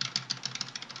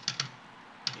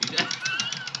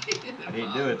 I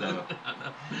didn't do it though.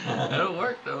 That'll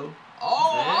work though.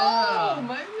 Oh, Yeah. oh,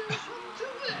 maybe there's something to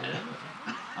that.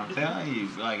 I'm telling you,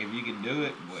 like if you can do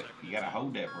it, but you gotta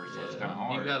hold that first, so it's kind of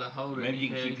hard. You gotta hold it. Maybe you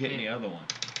can keep hitting the other one.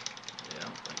 Yeah, I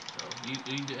don't think so.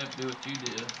 You have to do what you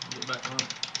did. Get back on.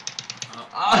 Oh,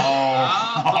 Oh,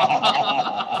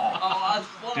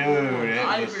 I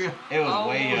dude, it was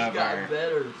way up there.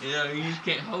 Better. Yeah, you just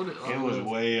can't hold it. It was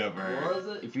way up there. Was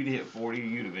it? If you'd hit 40,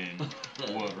 you'd have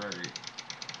been world record.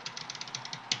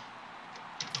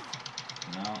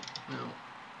 No, No.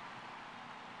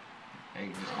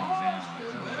 it just comes down. Yeah,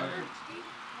 Like well, that.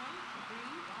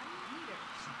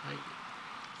 take it.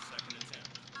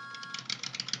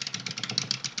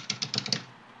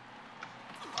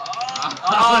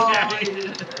 Oh, yeah, he he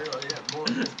did. did.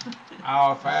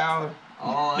 Oh, foul.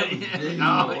 Oh, that was Yeah. deep.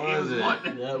 Oh, What he was was it?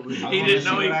 wanting it. That was I He wanted didn't to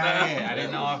know see he what I fouled. had. I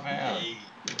didn't know I fouled.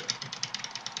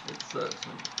 It sucks.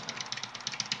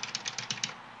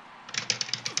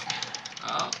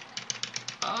 Oh.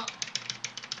 Oh.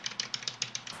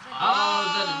 Oh,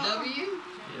 is that a W?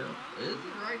 Yeah. Is it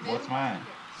right there? What's mine?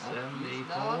 74.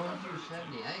 No, I thought you were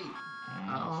 78.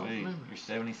 Oh, See, man. you're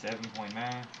 77.9, something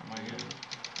like that.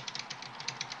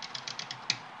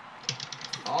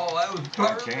 Oh, that was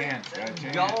Got a perfect. chance, got a That's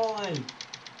chance. going.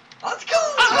 Let's go.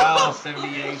 Oh,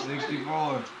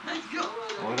 78-64. Let's go.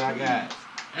 What did I got?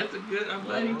 That's a good. I'm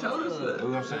glad he told us that.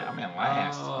 Ooh, I'm saying I'm in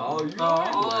last. Oh, you're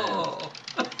Oh.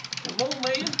 Come on,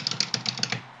 man. Hit him.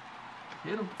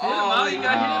 Hit him. Oh, Oh, you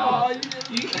got hit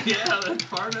him. you did. Yeah, that's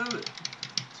part of it.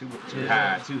 Too Yeah.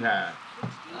 high, too high. I'm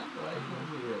glad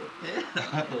you did. Yeah.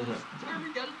 That's what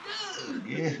we gotta do.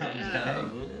 Yeah, Yeah.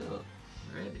 okay.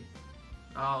 Ready.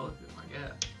 Oh, look at my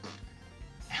gap.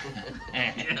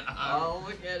 Yeah. Oh,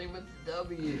 look at him with the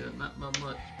W. Yeah, not by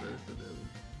much, but it's a W.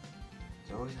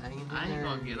 It's always hanging in I ain't there.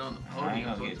 gonna get on the I podium. ain't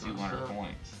gonna so get it's 200 suck.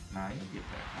 points. Nah, you get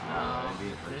that. No, I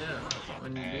did for yeah, sure. That's all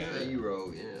when you bad. do it.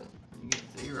 Zero, yeah. You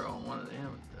get 0 on one of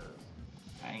them, it does.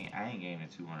 I ain't gaining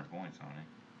 200 points on it.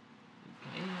 You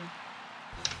can.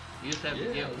 You just have to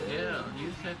Yeah, give, yeah. you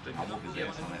just have to I whoop his give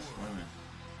ass on that swimming.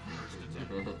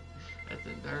 That's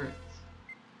endurance.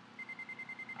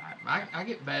 I I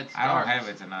get bad starts. I don't have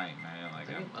it tonight, man. I Like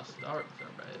think my starts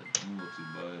are bad. I'm a little too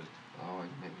buzzed. Oh, you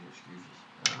making excuses.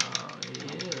 Oh,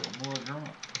 yeah. I'm a little drunk.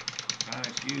 It's not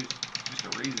an excuse. Just a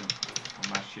reason for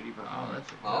my shitty Oh, performance.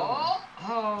 that's a good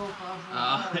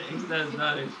Oh, he says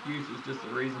not an excuse, it's just a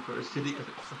reason for a shitty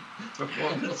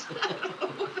performance.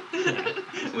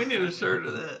 We need a shirt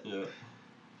of that. Yeah.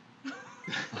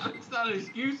 It's not an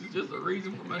excuse, it's just a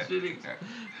reason for my shitty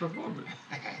performance.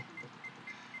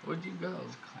 Where'd you go?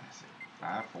 It's classic.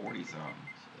 540 something.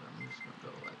 I'm just gonna go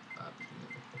like 5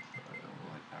 minutes.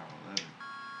 Like 511.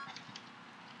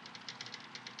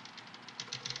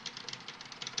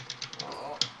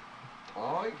 Oh,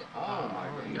 oh, my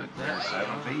God. You got that.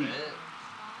 7 feet.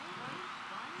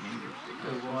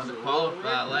 I wanted to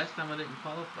qualify. Last time I didn't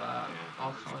qualify, Yeah.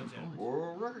 also in points.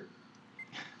 World record.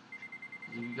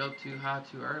 If you go too high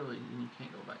too early, then you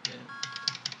can't go back down.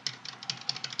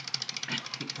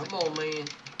 Come on, man.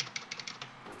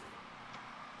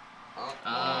 Oh.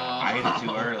 I hit it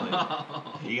too early.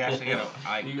 You actually gotta,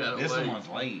 like, You gotta this wait. one's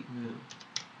late. Yeah.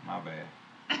 My bad.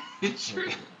 It's true.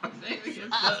 I'm saying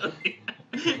against us.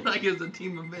 Like it's a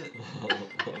team event.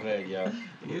 There you go.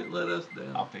 You let us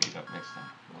down. I'll pick it up next time.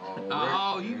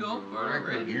 Oh, you going for it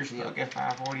already? You're stuck at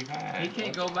 545. He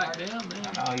can't go back down, man.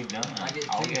 I know he's done. I get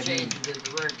All 2 we gotta do is, chances at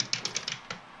the record.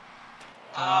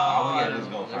 all we gotta do is Oh,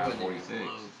 go that wasn't even 546.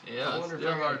 close. Yeah, I it's wonder if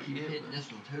still I hard gotta to keep get, hitting but- this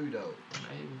one too, though.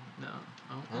 Maybe. No.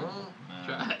 Huh?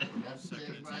 Try it. Got to check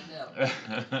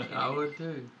right now. I would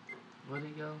too. Where'd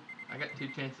he go? I got 2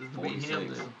 chances to beat him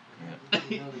 46. then.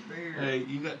 Another beer. Hey,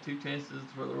 you got 2 chances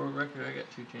for the world record. I got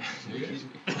 2 chances to beat you.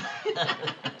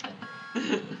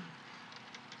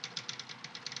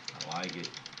 I like it.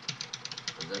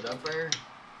 Is that up there?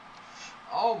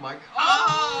 Oh my God.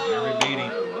 Oh! Never beat him.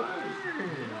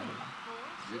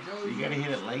 Good So you gotta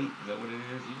hit it late. Is that what it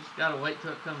is? You just gotta wait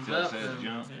till it comes Till it up. says and-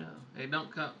 jump. Yeah. It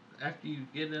don't come after you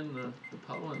get in the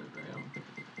pole in the ground.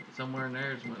 Somewhere in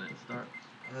there is when it starts.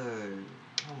 Oh,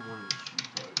 I wanted to shoot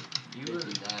probably You would.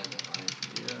 59 that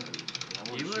last year. Yeah. I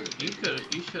wanted You to would. shoot You 50.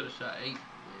 could. You should have shot 8. Yeah,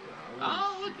 I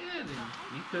Oh, look at him.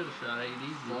 You could have shot 8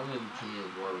 easy. Some of them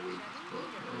kids were weak as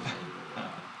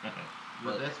fuck.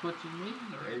 But that's what you need.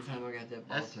 Every time I got that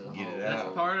ball to the hole,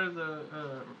 that's part of the.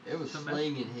 It was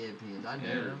slinging head pins. I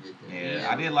never get that. Yeah,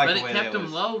 I did like but the way it kept that them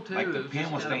was. low too. Like the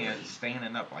pin was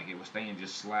standing up, like it was staying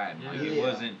just sliding. Like it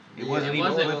wasn't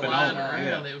even flipping over.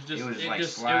 Around. It was just like it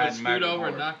sliding would scoot over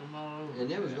and forth. knock them all over.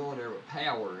 And it was going there with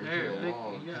power until the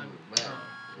ball was coming back.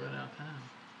 Run out of time.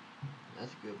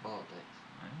 That's a good ball,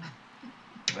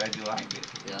 thanks. Glad you like it.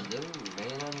 Yeah, I do,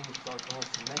 man. I need to start going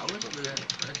some I wish Mexican we had a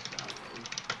food. fresh shot.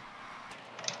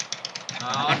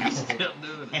 Oh, he's still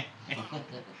doing it.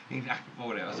 He knocked the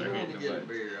ball out. I'm going to get a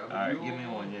beer. Alright, give me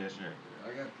one. Yeah, sure.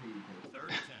 I got pee.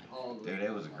 Dude,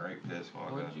 that was a great piss ball.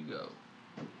 Where'd you go?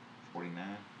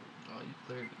 49. Oh, you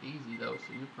cleared it easy though,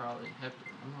 so you probably have to.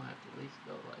 I'm gonna have to at least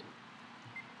go like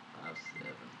 5-7.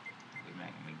 You're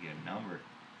making me get a number.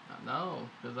 I know,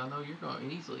 because I know you're going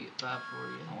to easily get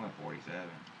 548. I went 47.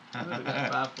 I would have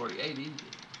got 548 easy.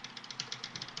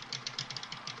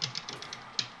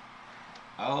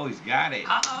 Oh, he's got it.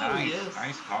 Oh, nice. yes.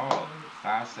 Nice call.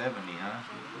 570, huh?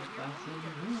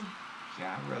 570. See,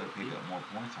 I'd rather pick up more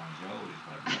points on Joe.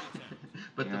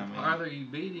 But You the know what I mean? farther you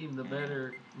beat him, the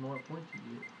better, more points you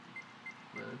get.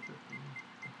 But it's up to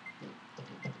you.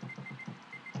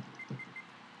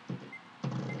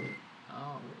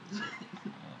 Oh.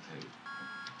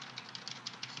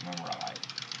 Remember, I like.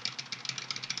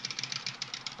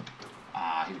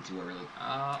 Ah, he hit it too early.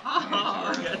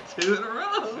 I got 2 in a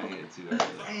row. I hit it too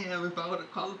early. Damn, if I would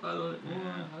have qualified on it more,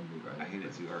 Yeah. I'd be right. I hit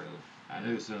it too early. I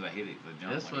knew as soon as I hit it, the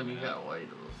jump. This one you got to wait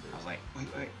a little bit. I was like, wait.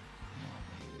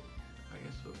 I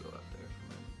guess we'll go out there for a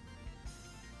minute.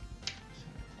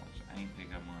 I ain't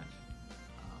picked up much.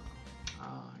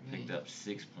 Picked up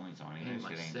 6 points on it. Ain't That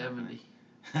like shit ain't 70.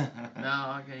 nothing. No,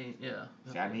 I can't. Yeah.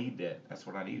 See, I need that. That's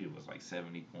what I needed was like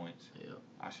 70 points. Yeah.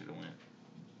 I should have went.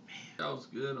 I was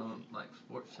good on like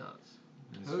sports shots.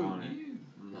 It's Who? funny. You?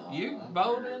 No, You I-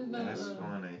 bowled in That's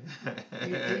funny.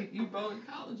 you bowled in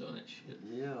college on that shit.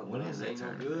 Yeah, When but is I that ain't no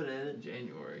tournament? good at it.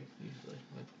 January usually,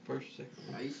 like first, second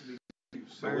I week. used to be.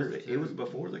 So it was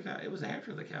before the it was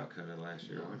after the Calcutta last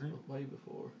year, wasn't it? Way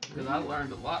before. Because I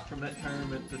learned a lot from that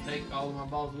tournament to take all of my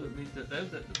balls with me. That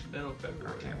was at the middle of I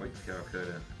February. can't wait to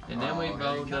Calcutta. And then we Oh,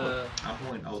 bowled. here you I'm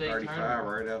pointing State 035 tournament.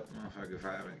 right up motherfucker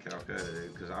 5 in Calcutta,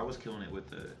 dude, because I was killing it with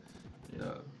the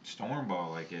storm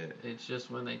ball like it. It's just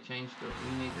when they changed the.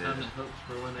 We need Yeah. permanent hooks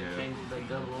for when they changed the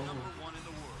double over.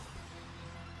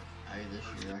 Hey, this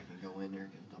year I can go in there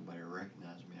because nobody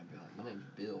recognize me. I'd be like, my name's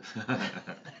Bill.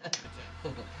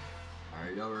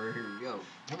 Alright, over here we go.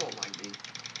 Come on, Mike D.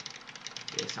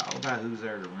 It's all about who's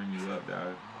there to run you up,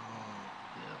 dog.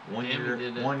 Yeah. One Tammy year-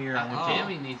 did that. one year I went to-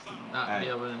 Tammy needs to not Hey, be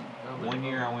able to. One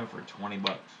year I went for $20,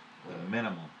 the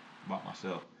minimum, bought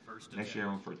myself. Next year I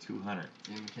went for 200.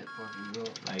 Jimmy kept fucking you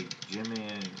up. Like Jimmy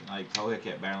and like Toya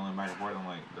kept battling back and forth. I'm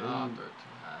like, dude. Oh, I threw it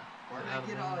too high. Where'd I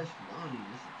get all this money?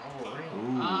 This is all around.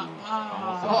 Ooh, almost oh.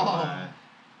 on the line.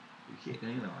 You can't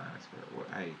ain't no lines, but what?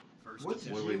 Hey, What's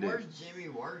what we do? where's Jimmy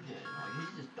working? Like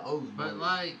he just throws But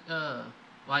money.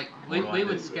 like What do I we do?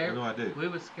 would scare. What do I do? We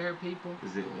would scare people.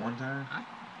 Is it one time?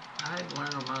 I had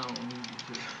learned on my own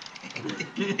too.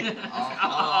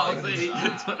 Oh, see,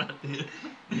 that's what I did.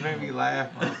 You made me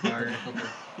laugh, motherfucker.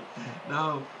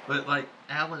 No, but like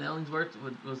Alan Ellingsworth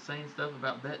was saying stuff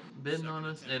about bidding on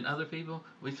us and other people.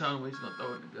 We told them we was gonna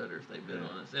throw it in the gutter if they bid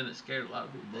on us, and it scared a lot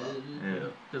of people. Yeah.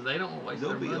 Because they don't want to waste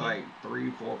There'll their be money. like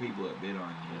 3-4 people that bid on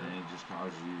you, and it just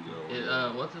causes you to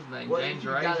go. What's his name? What James if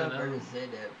you Raisin. got up there and said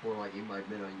that before, like anybody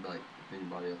bid on you, like if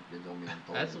anybody else bids on me, I'm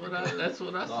throwing That's it in what the I. gutter. That's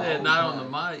what I The said. whole Not on the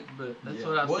time. mic, but that's Yeah.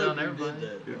 what I was What telling if you everybody. did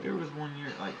that, Dude, though? there was one year,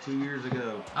 like 2 years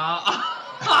ago.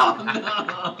 Oh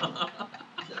no!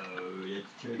 No,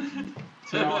 it's tricky.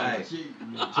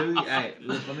 Hey,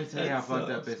 let me tell you how fucked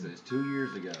up this is. 2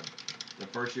 years ago, the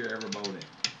first year I ever bowled in,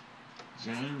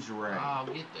 James Ray Oh,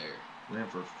 get there. went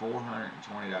for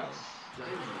 $420.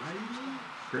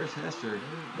 Chris Hester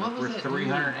What went was for that dude?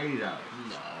 $380. No.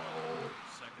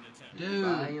 Dude,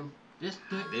 Buy him. this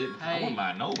dude. I wouldn't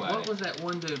mind nobody. What was that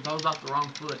one dude? Bowls off the wrong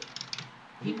foot.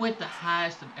 He went the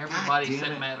highest of everybody damn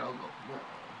except it. Matt Ogle.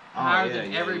 Oh, higher yeah,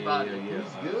 than yeah, everybody. Yeah.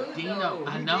 He's good. Dino, though.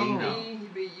 I He know. beat me, he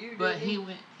beat you. But didn't he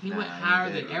went Nah, went he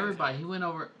higher did. than everybody. He went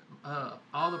over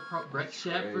all the Brett That's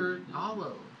Shepard, crazy. all of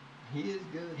them. He is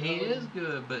good. He though. is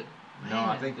good, but No, man,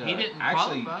 I think he didn't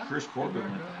actually qualify. Chris Corbin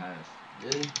went the highest.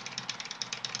 Did he?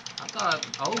 I thought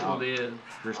Ogle No. did.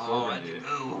 Chris Oh, Corbin I did. didn't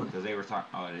know. Because they were talking,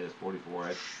 oh, it is 44.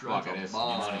 That's Shrunk fucking, a that's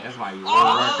ball. money. That's my world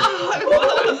Oh, record. it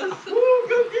was. Woo,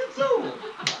 go get some.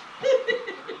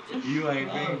 You ain't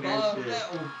made that shit.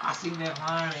 That one. I seen that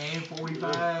line and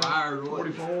 45, Fired,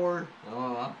 44.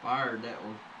 Oh, I fired that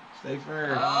one. Stay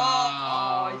fair.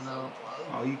 Oh, he's no. so close.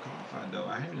 Oh, you qualified though.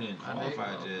 I haven't even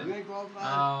qualified You yet. ain't qualified?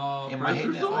 Oh, Am I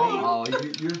hitting pressure's it on. late?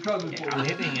 Oh, you're coming for I'm it.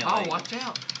 hitting it Oh, late. watch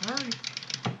out. Hurry.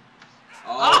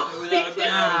 Oh, without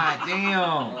God damn.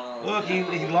 Oh, Look, he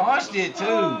no. lost it too.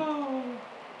 Oh.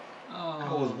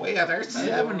 I was way out there,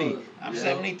 70. I'm Yeah.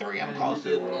 73. I'm close to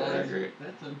the world Yeah. record.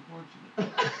 That's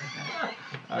unfortunate.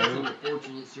 That's an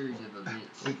unfortunate series of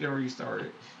events. We can restart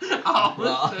it.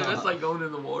 Oh, that's like going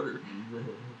in the water.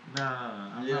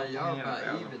 Nah, I'm Yeah, not y'all playing about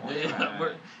 1,000 even points.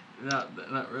 there. Yeah,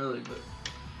 not really, but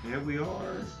Yeah, we are.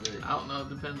 I don't know. It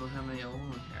depends on how many I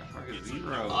won. Yeah, fucking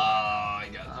zero. Oh, I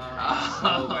got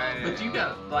Oh, so bad. But you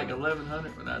got like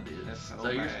 1,100 when I did. That's so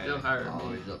you're bad. still higher than Oh,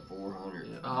 me. he's up 400.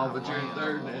 Yeah. Oh, but you're in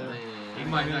third now. Man. You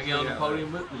might not get on the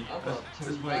podium with me. I'm up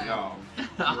Let's play golf. You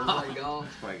wanna play golf?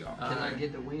 Let's play golf. Can I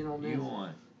get the win on this? You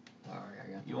won. Alright,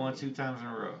 I got You won 2 times in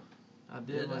a row. I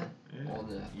did that. Yeah. On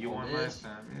the, You on won this? last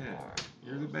time. Yeah. Alright.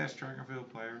 You're the best track and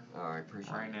field player Alright,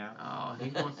 appreciate right it. now. Oh, he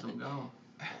wants some golf.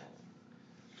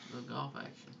 Little golf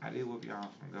action. I did whoop y'all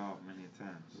from golf many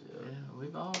times. Yeah,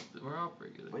 we're all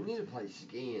pretty good. We need to play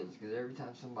skins, because every time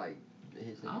somebody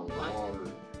hits it I on the like water,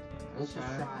 let's just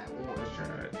try it once. Let's try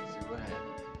it. See what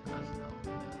happens.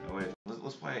 Oh, wait.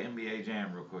 Let's play an NBA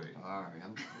Jam real quick. Alright,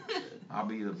 I'm good. I'll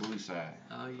be the blue side.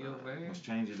 Oh, you over there? Let's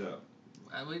change it up.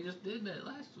 We just did that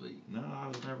last week. No, I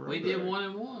was never We up did there.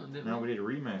 1-1, didn't No, we? we did a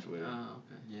rematch with it. Oh,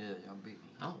 okay. Yeah, y'all beat me.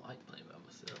 I don't like playing by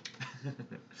myself.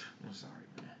 I'm sorry,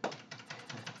 man.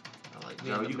 I like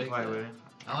being Joe, the you can big play guy. with him.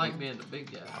 I like being the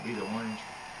big guy. I'll be the orange.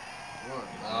 What?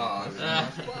 Oh,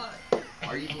 that's my spot.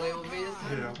 Are you playing with me this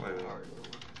time? Yeah, I'll play with him.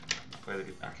 Alright.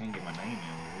 I can't get my name in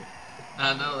with it.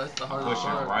 I know, that's the hardest Pushing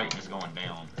part. right and it's going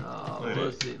down. Oh, Look at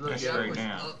pussy. it. Look That's at straight it.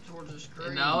 down. Up towards the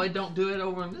screen. No, it don't do it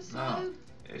over on this No. side.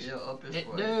 It's, Yeah, up this It,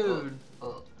 way. dude,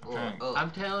 Up, Okay. up.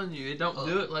 I'm telling you, it don't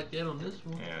do it like that on this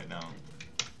one. yeah, no.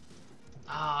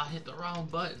 Ah, I hit the wrong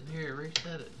button. Here,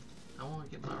 reset it. I want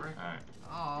to get my record. Alright.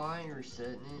 Oh, I ain't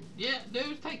resetting it. Yeah,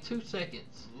 dude, take 2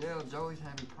 seconds. Yeah, Joey's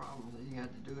having problems. You got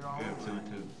to do it all Yeah, over 2 and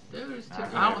again. 2. Dude, it's too,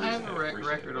 Alright, I don't reset have a it, reset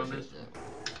record it, on reset this. it.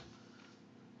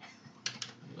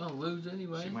 I'm gonna lose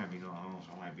anyway. She might be going home,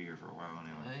 so I might be here for a while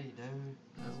anyway. Hey, dude,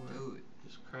 let's do it.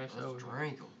 Just crash Let's over.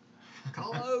 drink 'em.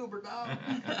 Call over, dog.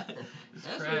 Just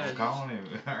That's crash. I'm calling him.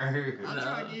 I No.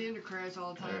 try to get him to crash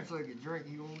all the time so I can drink.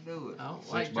 He won't do it. I don't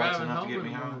 $6 like driving enough to home get in me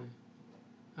the home? morning.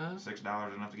 Huh?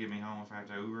 $6 enough to get me home if I have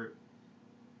to Uber it?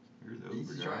 You're the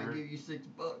Uber He's trying driver. to give you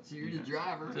 $6. You're Yeah. the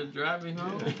driver. To drive me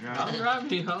home? Yeah, drive I'll me.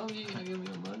 drive you home. You ain't gonna give me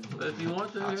no money. But if you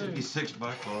want to, I'll here. take you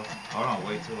 $6 for. Hold on,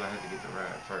 wait till I have to get the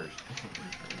ride first.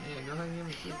 Yeah, go ahead and give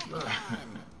me $6.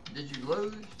 Did you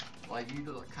lose? Like you did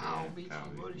like Kyle Yeah, beat Kyle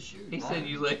beat somebody shoot. He said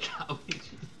you let Kyle beat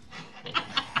you.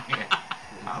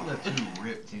 I let you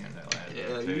rip 10 that last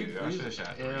Yeah, one, too. I should have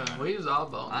shot 3. Yeah, we was all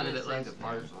bone. I did didn't it see last the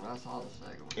time. first one. I saw the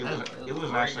second one. It was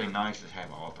great. actually nice to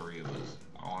have all 3 of us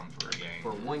on for a game.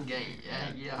 For one game.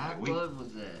 Yeah. How We- good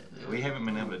was that? We haven't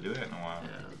been able to do that in a while. Yeah.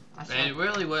 I And it shot,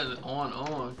 really wasn't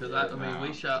on, because I mean, No.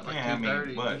 we shot like Yeah, I mean,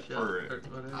 230. but you shot for- 30,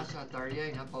 whatever. I shot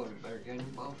 38. I voted a better game than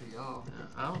both of y'all. Yeah,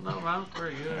 I don't know, mine was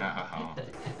pretty good. No,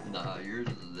 Nah, yours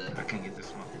is I that. can't get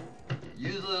this one.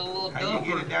 Usually a little How you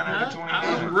get it dumper. down there to Huh? I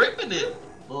was 29? ripping it.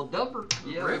 Little dumper.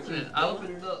 Yeah, Ripping just it. I-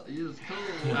 dumping it up. You was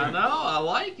cool. I know, I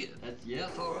like it. That's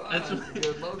yes, alright. That's That's a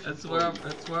good motion. That's for where I'm. you.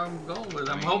 That's where I'm going with.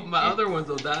 I I'm mean, hoping my if- other ones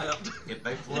will die out. If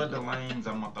they flood the lanes,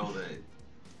 I'm gonna throw that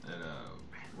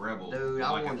Rebel. Dude, I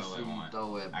like want to throw see that you one.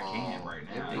 throw that I ball. can't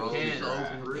right now. It You rolls can't. so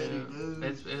Yeah. pretty, Yeah. dude.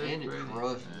 It's and it pretty.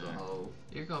 crushes Yeah. the hole.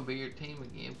 You're gonna be your team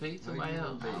again. Beat Who somebody you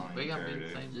else. gonna beat? We gotta be Dude.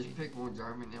 the same Just team. pick one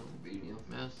German, then we'll beat him.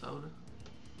 Minnesota.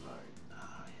 Right.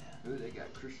 Oh yeah. Who they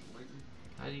got? Christian Laker?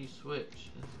 How do you switch?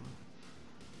 This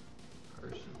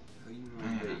one. Person. Who you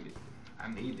gonna Man, beat? I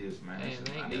need this, man. Man,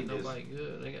 they I ain't need got this. nobody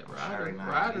good. They got Saturday Ryder. night,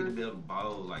 I need to Ryder. build a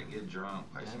bowl, like get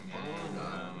drunk, play some Have games. fun, You know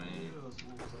dog. what I mean? Yeah, that's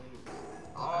what I'm saying.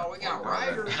 Oh, we got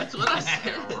Ryder. Ryder. That's what I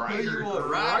said. Who you want,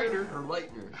 Ryder or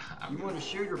Leitner? You want a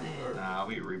shooter? Or Nah, I'll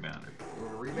be a rebounder. you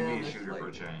want a You rebound? be a That's shooter for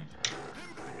a Leitner. change.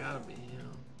 I gotta be him.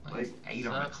 Like he's 8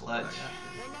 on the Sucks, clutch.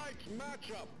 but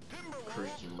I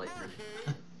Christian Laker.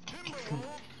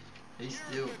 He's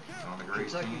still. On the great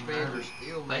Kentucky team. fans are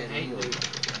still They mad at hate him. Duke.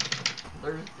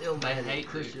 They're still They mad at hate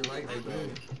Christian Duke. Laker. They though.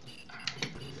 do.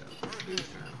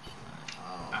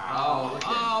 Oh, look at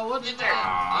Oh, what's Get that? there.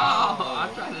 Oh, I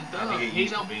tried to I dunk. think it He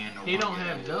used to don't. be in the He don't one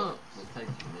have guy. dunks. It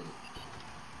takes a minute.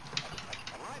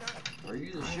 Are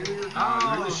you the shooter?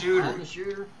 Oh, you're the shooter. I'm the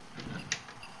shooter.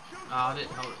 Oh, I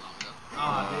didn't hold it long enough. Oh, I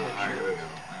did. Alright, here we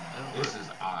go. This is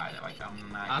odd. Like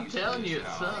I'm not. I'm used to telling this you, it at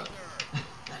all. sucks.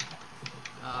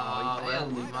 Oh, he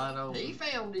found him. Wide open. He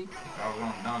found him. If I was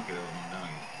gonna dunk it, I was gonna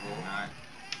dunk it. Yeah. Not.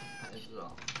 Pass it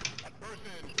off.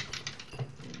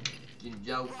 Get him,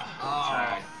 Joe.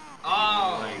 Tried.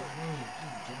 Oh. Late.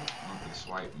 Went for the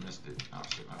swipe, missed it. Oh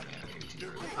shit, my bad. I hit too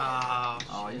early.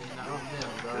 Oh, you should go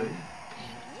down, bro. Couldn't.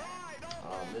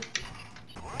 Oh, missed it.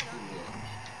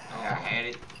 I had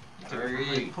it. You took There it he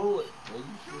from me. is. Pull it. Well, you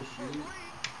should shoot it.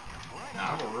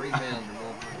 I'm No. a rebounder,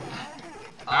 motherfucker.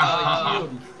 Oh, Ah. he killed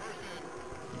him.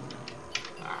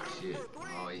 Ah, shit.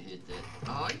 Oh, he hit that.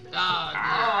 Oh, he missed it. Ah,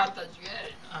 Oh, I thought you had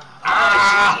it.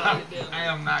 Ah! I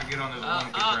am not good on this one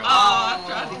controller. I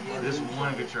tried to get This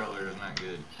one controller is not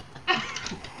good.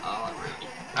 Oh,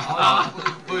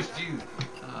 Oh, pushed you.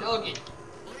 dug it.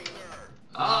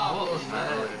 Oh, what was Oh, that?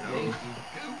 Yankee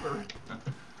Cooper.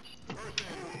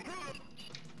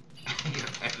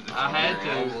 I had to.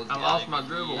 Almost I got lost him. my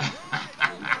dribble.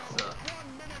 Yeah. So,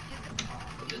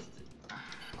 Missed it.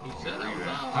 he said I was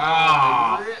out.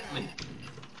 Ah. Rip me.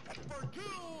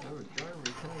 That was German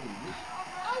code.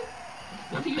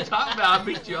 What are you talking about? I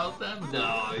beat you all the time.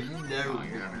 No, you never. Oh,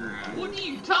 you're on the ground. What are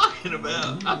you talking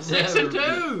about? I'm You 6 never and 2.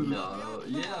 did. No,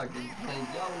 yeah, I can play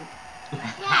Joe.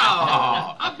 No,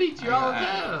 I beat you all the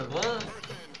time. Huh?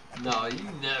 No, you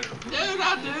never. Dude,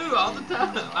 I do all the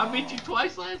time. I beat you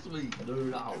twice last week.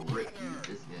 Dude, I'll rip you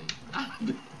this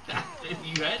game.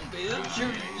 You hadn't been.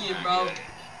 Shoot it again, bro.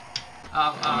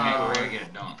 Hey, we're gonna get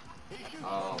a dunk.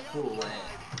 Oh, pull that.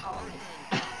 Oh,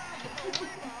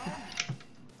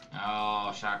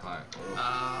 Oh, shot clock.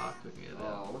 I couldn't get it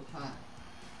out. oh, what time?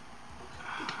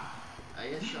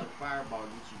 Hey, that shot fireball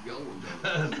gets you going,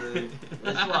 though.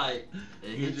 It's like,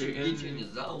 it Get gets your you in energy.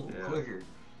 the zone Yeah. quicker.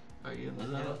 Are you in the That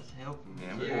zone? helps helping.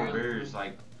 Yeah, before beers,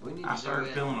 like, We need I to started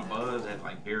do feeling that. a buzz at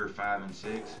like beer 5 and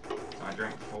 6. So I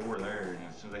drank 4 there, and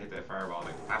as soon as I hit that fireball,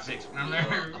 like 5, 6, and I'm there,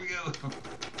 here we go.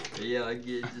 Yeah, it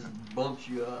just bumps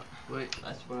you up. Wait.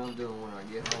 That's what I'm doing when I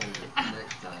get home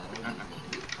next time. I'm just gonna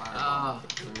hit fireball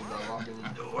as soon as I walk in the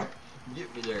door.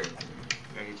 Get me there.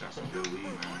 Gotta get y'all some good weed,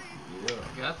 man. Yeah.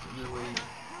 Got some good weed.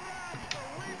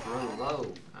 It's running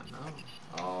low. I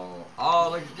know. Oh,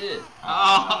 look at this.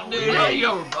 Oh, dude, we there don't- you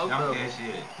go. Both Don't of that them.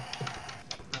 shit.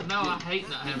 No, I hate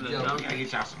not having a Yeah, We dunk. gotta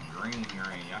get y'all some green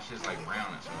urine. Y'all shit's like brown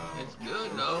and stuff. It's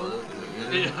good though.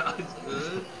 Yeah. Yeah, it's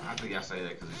good. I think I say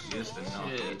that because it's just enough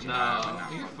to Shit, get you high, but no,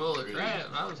 not you're fucking full of crazy. crap.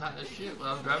 I was high as shit when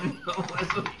I was driving home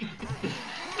last week.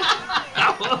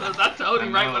 I was. I told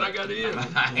him right when I got in.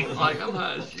 I was like, I'm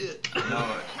high as shit. I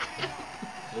know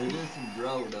it. It is some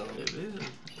grow though. It is.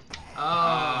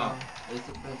 Oh. It's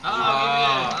the best.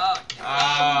 Oh,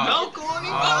 Oh. Dunk on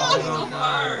him. Oh, Oh, no, no.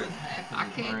 no. I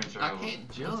can't We're in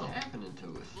jump. What's happening to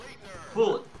us?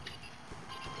 Pull it.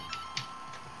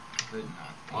 Couldn't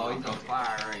I? Oh, he's on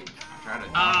fire, ain't he? I tried to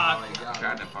Ah. I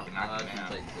tried to fucking knock I you can down.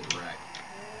 take it to the rack.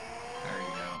 There you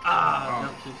go. Ah,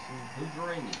 jump too soon. Who's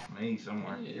ringing? Me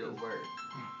somewhere. Yeah. You're where?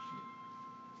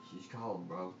 She's calling,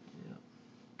 bro.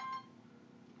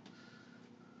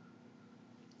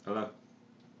 Hello.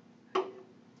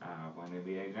 Playing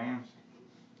NBA exams.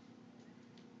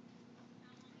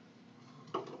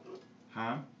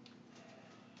 Huh?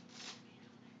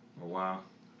 A while.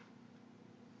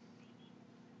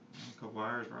 A couple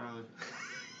hours probably.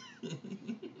 He's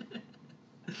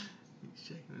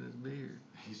shaking his beard.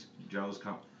 Joe's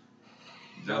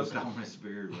combing his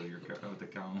beard with with the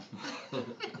comb.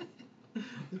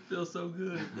 It feels so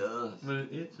good. It does. But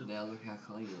it itches. Now look how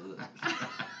clean it looks.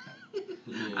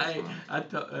 Hey, what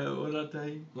did I tell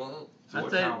you? Well, So I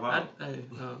what's tell y'all about? I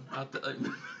tell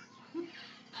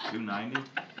 290?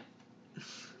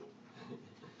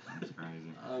 That's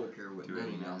crazy. I don't care what none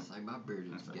of y'all say. My beard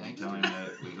is That's like you gangster. tell him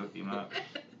that we hooked him up.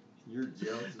 You're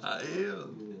jealous. I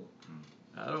am. Yeah.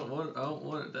 I don't want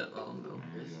it that long though.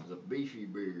 There This you is a beefy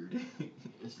beard.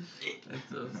 It's thick.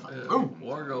 It's a Boom.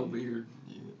 Wargo beard.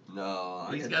 No,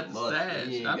 I He's got got the mustache. stash.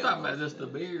 He ain't I'm got talking about just the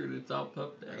mustache. beard. It's all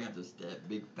puffed I out. got this that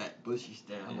big fat bushy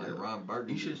stash Yeah. like Ron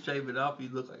Burgundy. You should shave it off. You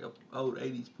look like a old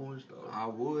 '80s porn star. I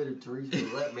would if Teresa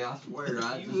would let me. I swear,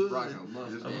 I You just would. rock a A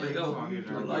mustache. big Yeah. old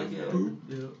Yeah. like Yeah. that.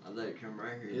 Yeah. I let it come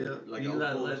right here. Yeah, Like you old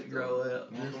gotta porn let it star. grow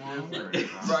out. What's Just going on like, there?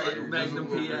 right, Right. Magnum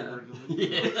PI.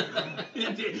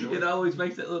 Yeah. It always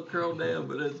makes that little curl down,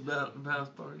 but it's about as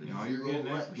part of it. You know, you're getting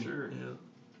that for sure. Yeah.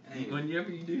 Hey, Whenever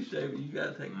you do shave it, you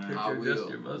gotta take a I picture I of will. just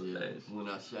your mustache. Yeah. When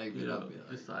I shave it, Yeah, I'll be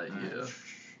just like, like Yeah. yeah.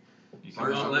 You First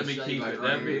Won't I'm let gonna me shave keep like it. right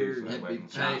That'd be- here, so that that big way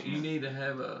Hey, chop. you need to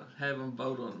have them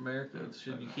vote on America.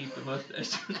 Should you keep the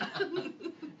mustache?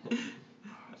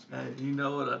 Hey, you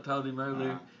know what I told him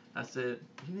earlier? I said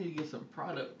you need to get some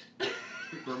product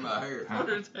For my hair.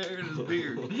 for his hair and his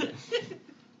beard.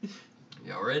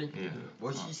 Y'all ready? Yeah.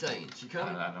 What's she saying? She I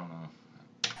coming? don't know.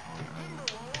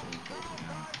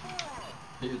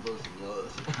 He was listening to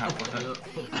us.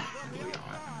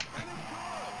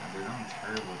 Dude, I'm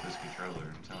terrible with this controller,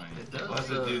 I'm telling you. It does, Plus,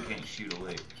 this dude can't shoot a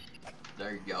lick.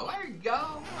 There you go. There you go.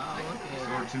 Oh,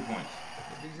 Score 2 points.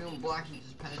 If he's gonna block, he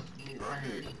just passes me right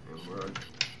here. And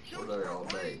we're there all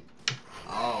day.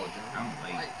 Oh, I'm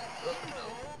late.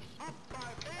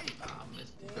 I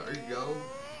missed it. There you go.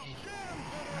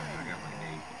 I got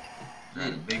my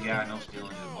knee. Big guy, no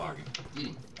stealing, just blocking. Get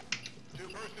him.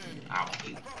 Oh,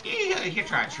 he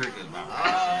tried to trick us about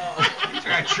passing it. He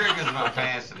tried to trick us about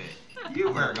passing it.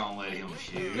 You weren't gonna let him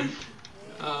shoot.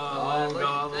 Oh, look go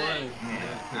at away.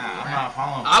 Yeah, I'm not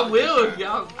falling for I it will this if time.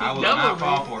 y'all keep I will doubling not me.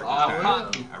 fall for it this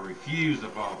time. I I refuse to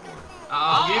fall for it.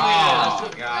 Oh, give me Oh,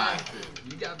 that. God.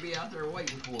 You gotta be out there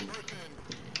waiting for me.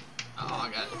 Oh, I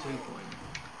got 2 points.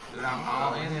 Dude, I'm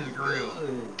all in his grill.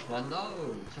 I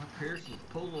know. Chuck Pearson's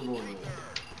pulling on him.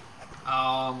 Oh,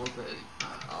 I'm almost at it.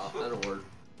 Oh, that'll work.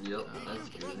 Yep, that's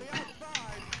good.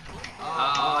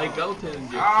 Oh, he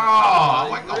goaltended you. Oh, I'm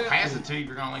like gonna pass it to you.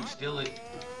 You're gonna like steal it.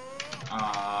 You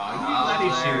let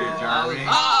him shoot it, Jeremy.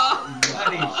 Oh!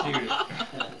 Let him shoot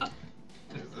it.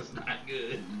 This is not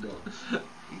good.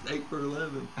 He's 8 for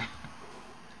 11.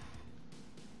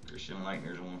 Christian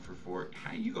Leitner's 1 for 4.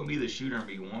 How you gonna be the shooter and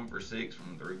be 1 for 6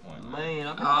 from the 3-point line? Man,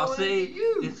 I'm Oh, see,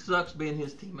 you. it sucks being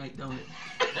his teammate, don't it?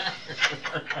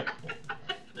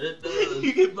 It does.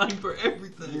 You get blamed for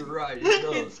everything. You're right, it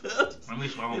does. sucks. Let me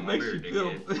swallow It my makes beer, you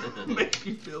feel. dickhead. It makes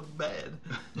you feel bad.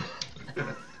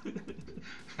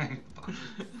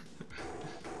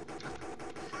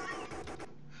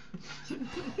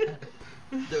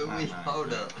 Dude,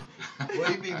 hold up.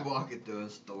 We be walking through a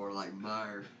store like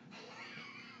Myers.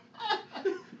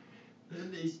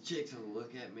 And these chicks will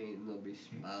look at me and they'll be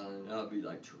smiling. I'll be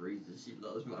like, Teresa, she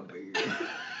loves my beard.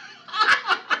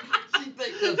 She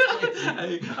thinks that's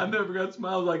funny. Hey, I never got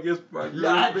smiles like this before I grew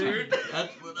Yeah, a beard.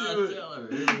 that's what I Do it. tell her.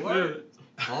 It works.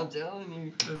 I'm telling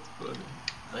you. That's funny.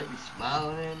 They be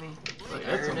smiling at me. Like,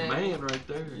 that's a staring at me. man right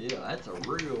there. Yeah, that's a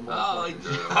real Oh, motherfucker.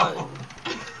 he Oh.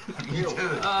 You too.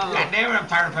 Oh. God damn it, I'm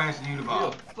tired of passing you the He'll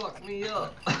ball. fuck me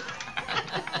up.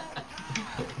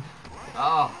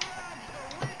 Oh.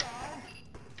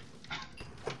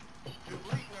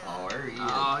 Oh, there he is.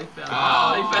 Oh, he found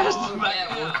Oh, he passed him back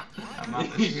that out. I'm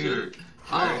not the shooter.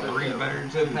 Oh, Three's better than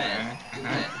 2, Good man. pass.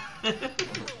 Good pass.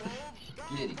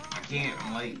 Get him. I can't,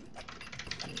 I'm late.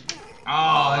 Oh,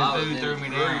 Oh, this dude that threw is me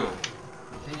real. down.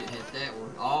 He didn't hit that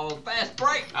one. Oh, fast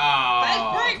break. Oh. Fast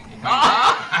break.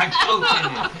 I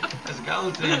goaltended. Let's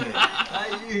goaltended.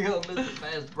 How you gonna miss a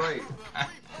fast break?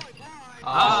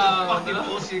 Oh, fucking no.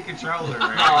 bullshit controller,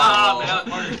 man. Oh, That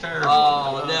fucker's terrible.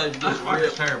 Oh, now you This just fucker's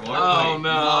ripped. terrible. Oh, Wait.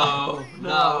 no.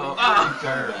 No. It's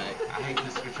terrible. I hate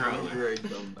this controller. Great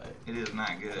comeback. It is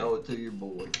not good. Throw it to your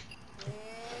boy.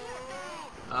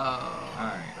 Oh.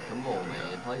 Alright. Come on,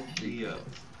 man. Play some D up.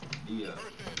 defense. D up.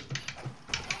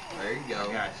 There you go.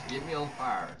 I got you. Get me on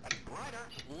fire.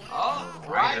 Oh,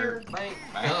 Ryder. Ryder. Bang.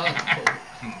 Bang.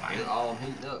 Oh, I'm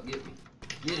heating up. Get me.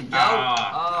 Get him, go. Oh.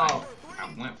 Oh.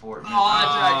 I went for it. Oh,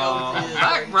 that's right. Go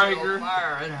to the Backbreaker.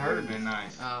 fire. It Would hurt. have been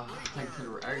nice. Oh. Take it to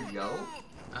the there you go.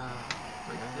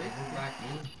 Back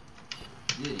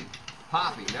in. Get him.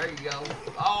 Poppy. There you go.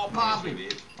 Oh, Poppy.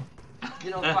 Yes,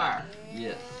 Get on fire.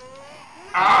 Yes.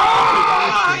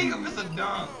 Ah! You missed a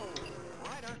dunk.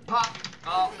 Pop.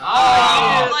 Oh.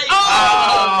 Oh. Late.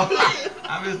 Oh! Late.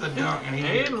 I missed a dunk and he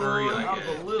hit And 3 one. like I was a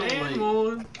that. little And late.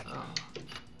 one. Oh.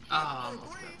 Oh, almost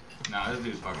got Nah, this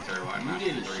dude's fucking terrible. I'm You not need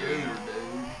a shooting shooter, right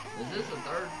dude. Is this a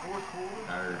third, fourth quarter?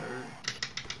 now. Third.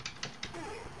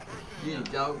 Get him,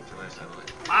 Joe. So that's how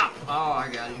it- Pop. Oh, I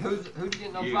got him. Who's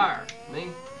getting on You. fire? Me?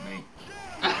 Me.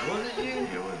 Was it you?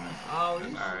 Yeah, it was me. Oh,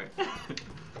 That's you. alright.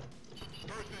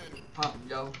 Pop him,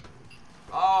 Joe.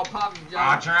 Oh, pop him, Joe. Oh,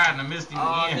 I tried and I missed him Oh,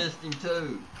 I again. missed him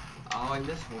too. Oh, he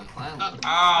missed one finally. Oh, Oh,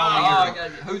 I you're...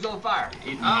 got you. Who's on fire?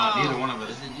 Neither one of us.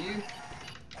 Is it you?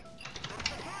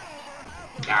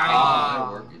 Got him. Oh,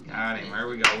 that worked. Got him. There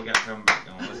we go. We got to come back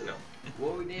on. Let's go.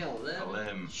 What we down? 11?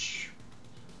 11.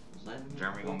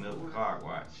 Jeremy gonna milk the clock.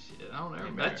 Watch. Shit, I don't know.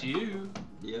 Hey, That's man. you.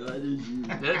 Yeah, that is you.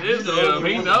 That is You're the him. only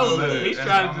He one knows that it. does He's That's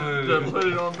trying my to move. put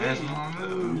it on That's me. my You're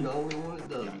move. the only one that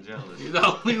does I'm it. jealous. He's the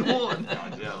only one.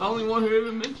 I'm jealous. The only one who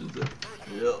even mentions it.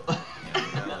 Yep. Yeah,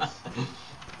 I'm jealous.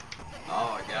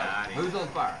 Oh, I got Got it. him. Who's on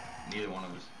fire? Neither one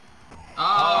of us. Oh,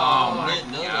 Oh, my hit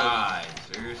none of God.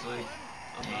 Seriously?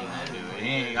 He ain't gonna do it. He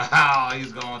ain't gonna. Oh,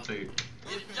 he's going to.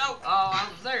 Get it, Joe. Oh, I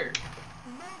was there.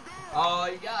 Oh,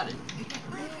 he got it.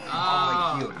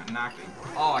 Oh, he killed I him. knocked him.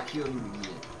 Oh, I killed him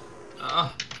again.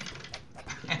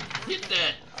 Hit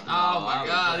that. Oh my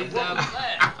God, he's down to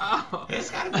that. Oh.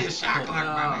 It's gotta be a shock lock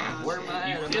by now. Where am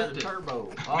I at? I'm at tipped a it. turbo.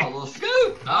 Oh, a little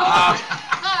scoop. Oh.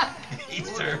 He's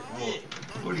What a terrible. bitch.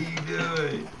 What are you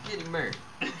doing? Get him there.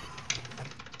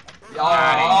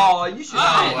 Alright. Oh, you should Oh,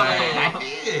 have I been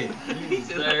did. You was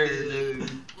there, dude.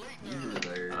 You were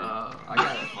there. I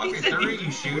got it. Fucking three,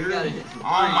 you shooter. gotta Oh hit some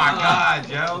my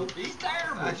threes. God, Joe. He's I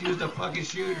terrible. thought you was the fucking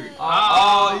shooter.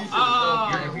 Oh, you should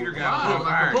have Your computer guy was on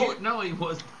fire. No, he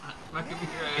wasn't. My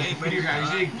computer ain't Computer guy, you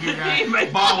see, computer He guy,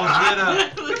 made- ball was lit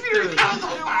up. Let's Computer do it. guy was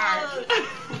on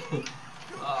fire.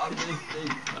 Oh, I'm just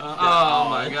Oh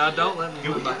my God! Don't let me. Can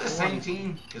we win by get the 20. same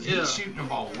team? Because Yeah. he's shooting the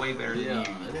ball way better than Yeah,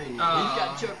 you. it ain't. He's Uh,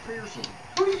 got Chuck Pearson.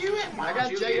 Who are you at? I got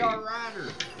J.R. Ryder.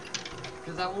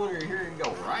 Because I wanted to hear him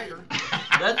go Ryder.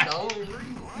 That's the only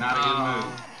reason. Not a good move.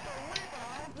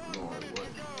 No, it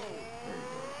wasn't. There you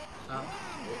Oh. go.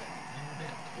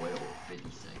 12 or 50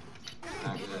 seconds.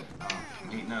 Not good. I'm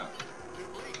heating up.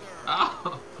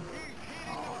 Oh.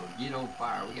 Oh, get on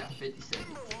fire. We got 50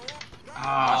 seconds. Oh,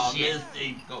 I shit. missed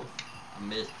him. Go. I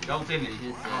missed him. Don't finish.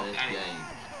 Hit Oh, that got it.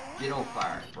 game. Get on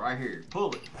fire. Right here.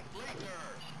 Pull it.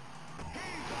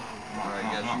 Alright, Come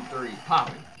on, got come you three. Pop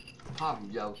him. Pop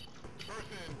him, Joe.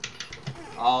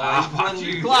 Oh, Ah, he's running fuck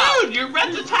the you. clock. Dude, you're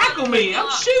about to tackle me. I'm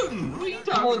shooting. What are you Come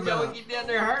talking on, Joe. about? Get down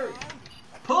there, hurry.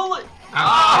 Pull it.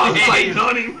 Oh, he's waiting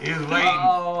on him. He was waiting.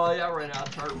 Oh, y'all ran out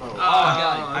of turbo. Oh,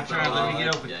 got him. I tried to let me get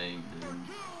that's open. game, dude.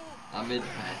 I missed the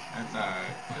pass. That's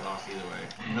alright. They lost either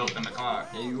way. Milking the clock.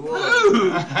 Yeah, you was.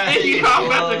 Dude, and you're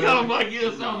about to come like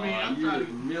this on me. I'm You're trying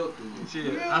to. milking it.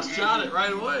 Shit, I shot it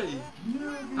right away.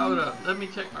 Hold up, let me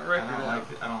check my I record don't out.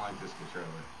 like I don't like this controller.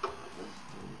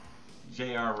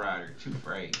 J.R. Ryder, too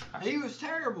afraid. He was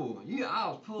terrible. I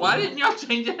was pulling. Why didn't y'all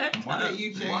change that? Why didn't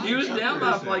you change You was it? down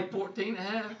by like 14 and a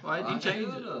half. Why didn't you change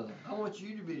it? should've. I want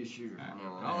you to be the shooter.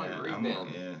 I like I'm-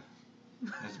 rebounding. Yeah,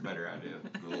 that's a better idea.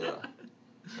 Yeah.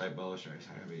 Like ball strikes,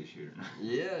 I gotta be a shooter.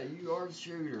 Yeah, you are the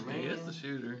shooter, man. He is the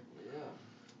shooter. Yeah.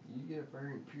 You get up there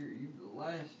and pure. You the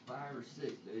last 5 or 6,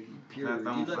 dude. You I've pure. You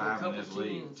thrown let a 5 in couple this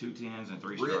league, tens. 2 10s and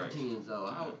 3 Rip strikes. tens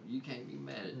though. You can't be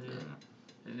mad at Yeah.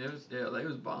 that. And it was, yeah, they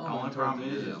was The bombing. only problem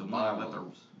is Yeah, the one I let the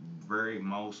bombs. very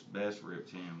most best rip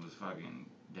 10 was fucking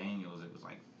Daniels. It was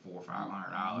like $400 or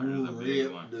 $500. It was a big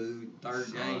Rip, one. dude. Third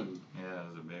So, game. Yeah, it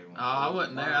was a big one. Oh, I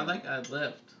wasn't there. I think I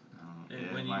left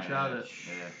Yeah, when you might shot have. it.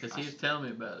 Yeah. Because he was telling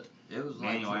me about it. It was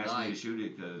like Daniel asked me to tonight. shoot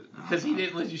it because Because he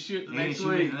didn't let you shoot the He didn't next shoot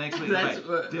me week. the next week. That's Like,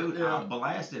 what, dude, yeah. I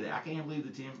blasted it. I can't believe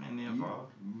the 10 pin didn't You fall.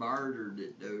 murdered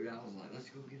it, dude.